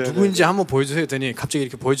그래요? 그래서 네네네. 누구인지 한번 보여주세요 했더니 갑자기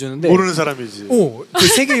이렇게 보여주는데 모르는 사람이지. 그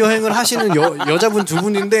세계 여행을 하시는 여자분 두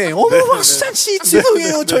분인데 어머 수잔 씨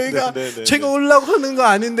죄송해요 저희가 네네네. 제가 오려고 하는 거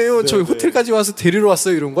아닌데요 저희 네네. 호텔까지 와서 데리러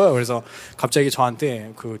왔어요 이런 거야. 그래서 갑자기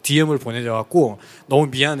저한테 그 DM을 보내줘 갖고 너무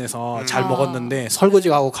미안해서 잘 먹었는데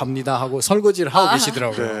설거지하고 갑니다 하고 설거지를 하고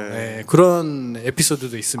계시더라고요. 네. 네, 그런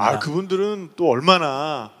에피소드도 있습니다. 그분들은 또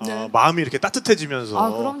얼마나 네. 마음이 이렇게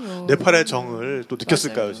따뜻해지면서 그럼요. 네팔의 정을 또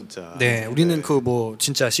느꼈을까요, 맞아요. 진짜. 네, 우리는 그 뭐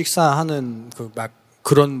진짜 식사하는 그 막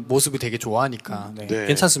그런 모습이 되게 좋아하니까 네, 네.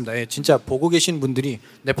 괜찮습니다. 예, 진짜 보고 계신 분들이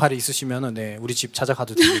네팔에 있으시면은 네, 우리 집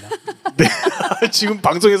찾아가도 됩니다. 네. 지금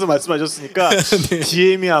방송에서 말씀하셨으니까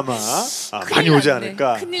DM이 아마 많이 오지 났네.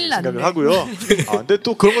 않을까 큰일 생각을 났네. 하고요. 근데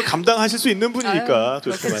또 그런 걸 감당하실 수 있는 분이니까 아유, 또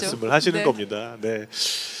이렇게 그렇겠죠. 말씀을 하시는 네. 겁니다. 네.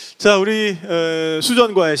 자, 우리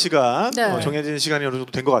수전과의 시간 네. 정해진 시간이 어느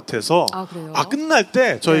정도 된 것 같아서 그래요? 끝날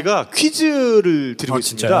때 저희가 퀴즈를 드리고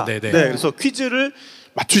있습니다. 진짜요? 네네. 그래서 퀴즈를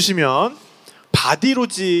맞추시면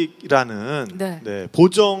바디로직이라는 네.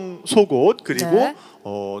 보정 속옷 그리고 네.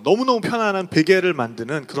 너무너무 편안한 베개를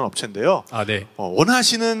만드는 그런 업체인데요. 네.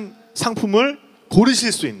 원하시는 상품을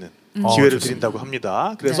고르실 수 있는 기회를 좋습니다. 드린다고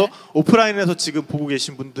합니다. 그래서 네. 오프라인에서 지금 보고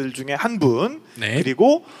계신 분들 중에 한 분, 네.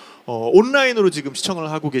 그리고 온라인으로 지금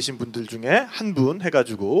시청을 하고 계신 분들 중에 한 분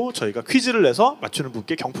해가지고 저희가 퀴즈를 내서 맞추는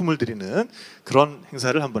분께 경품을 드리는 그런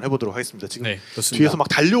행사를 한번 해보도록 하겠습니다. 지금 네, 좋습니다. 뒤에서 막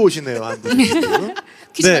달려오시네요, 한 분.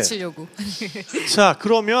 퀴즈 네. 맞히려고. 자,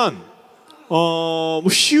 그러면 뭐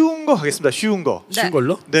쉬운 거 가겠습니다. 쉬운 거. 네. 쉬운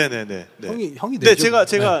걸로? 네네네. 네. 형이 네, 내죠.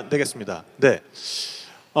 제가 내겠습니다. 네.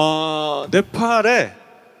 네팔에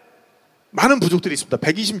많은 부족들이 있습니다.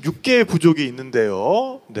 126개의 부족이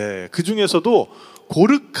있는데요. 네, 그 중에서도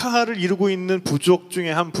고르카를 이루고 있는 부족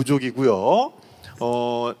중에 한 부족이고요.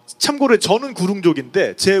 참고로 저는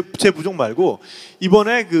구릉족인데 제 부족 말고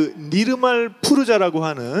이번에 그 니르말 푸르자라고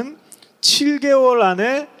하는 7개월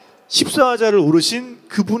안에 14자를 오르신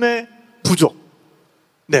그분의 부족.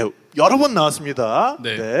 네, 여러 번 나왔습니다.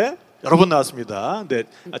 네. 여러 번 나왔습니다. 네,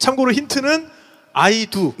 참고로 힌트는 I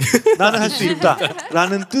do, 나는 할 수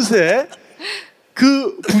있다라는 뜻의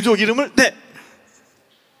그 부족 이름을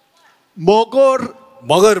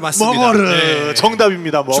머거르 맞습니다. 머거르 네.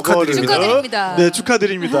 정답입니다. 머거르. 축하드립니다. 네,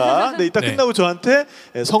 축하드립니다. 네, 이따 네. 끝나고 저한테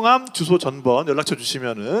성함, 주소, 전번 연락처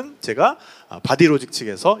주시면은 제가 바디로직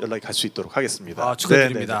측에서 연락이 갈 수 있도록 하겠습니다.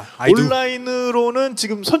 축하드립니다. 네, 네, 네. 온라인으로는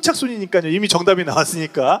지금 선착순이니까요. 이미 정답이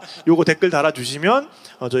나왔으니까 요거 댓글 달아주시면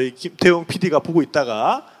저희 김태용 PD가 보고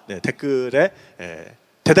있다가 댓글에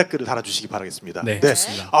대댓글을 달아주시기 바라겠습니다. 네,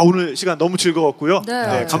 좋습니다. 오늘 시간 너무 즐거웠고요.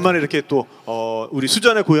 네. 간만에 이렇게 또 우리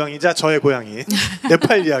수전의 고향이자 저의 고향인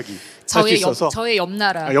네팔 이야기 할 수 있어서 저의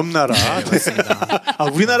옆나라. 옆나라.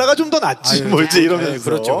 우리나라가 좀 더 낫지 뭐 이제 이러면서. 네,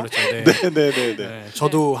 그렇죠. 네. 네.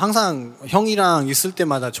 저도 항상 형이랑 있을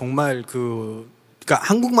때마다 정말 그러니까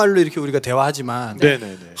한국말로 이렇게 우리가 대화하지만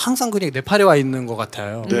네네네. 항상 그냥 네팔에 와 있는 것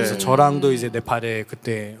같아요. 네. 그래서 저랑도 이제 네팔에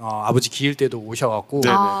그때 아버지 기일 때도 오셔갖고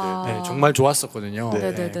네네네. 네, 정말 좋았었거든요. 네.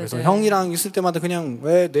 네네네. 그래서 형이랑 있을 때마다 그냥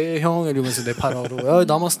왜 내 형 이러면서 네팔어로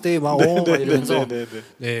나마스테 막 이러면서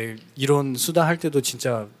네, 이런 수다 할 때도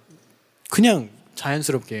진짜 그냥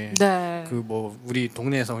자연스럽게 네. 그 뭐 우리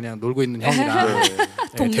동네에서 그냥 놀고 있는 형이랑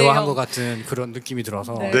동네 대화한 형. 것 같은 그런 느낌이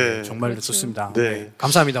들어서 네. 정말로 그렇죠. 좋습니다. 네. 네,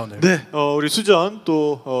 감사합니다 오늘. 네, 우리 수전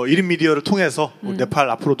또 1인 미디어를 통해서 네팔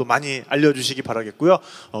앞으로도 많이 알려주시기 바라겠고요.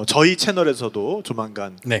 저희 채널에서도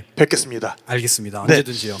조만간 네. 뵙겠습니다. 알겠습니다. 네.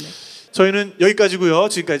 언제든지요. 저희는 여기까지고요.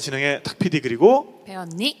 지금까지 진행의 탁 PD 그리고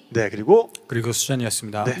배언니. 네 그리고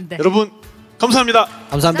수잔이었습니다. 네. 네. 여러분 감사합니다.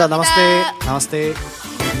 감사합니다. 감사합니다. 나마스테.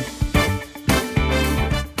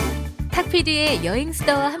 탁PD의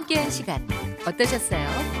여행수다와 함께한 시간 어떠셨어요?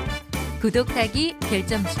 구독하기,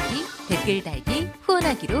 별점 주기, 댓글 달기,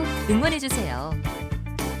 후원하기로 응원해주세요.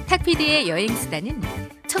 탁PD의 여행수다는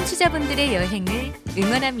청취자분들의 여행을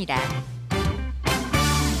응원합니다.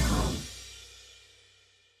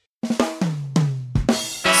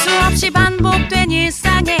 수없이 반복된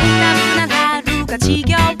일상에 따분한 하루가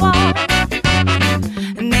지겨워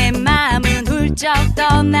내 마음은 훌쩍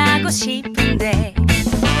떠나고 싶은데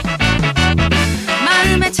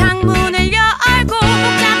마음의 창문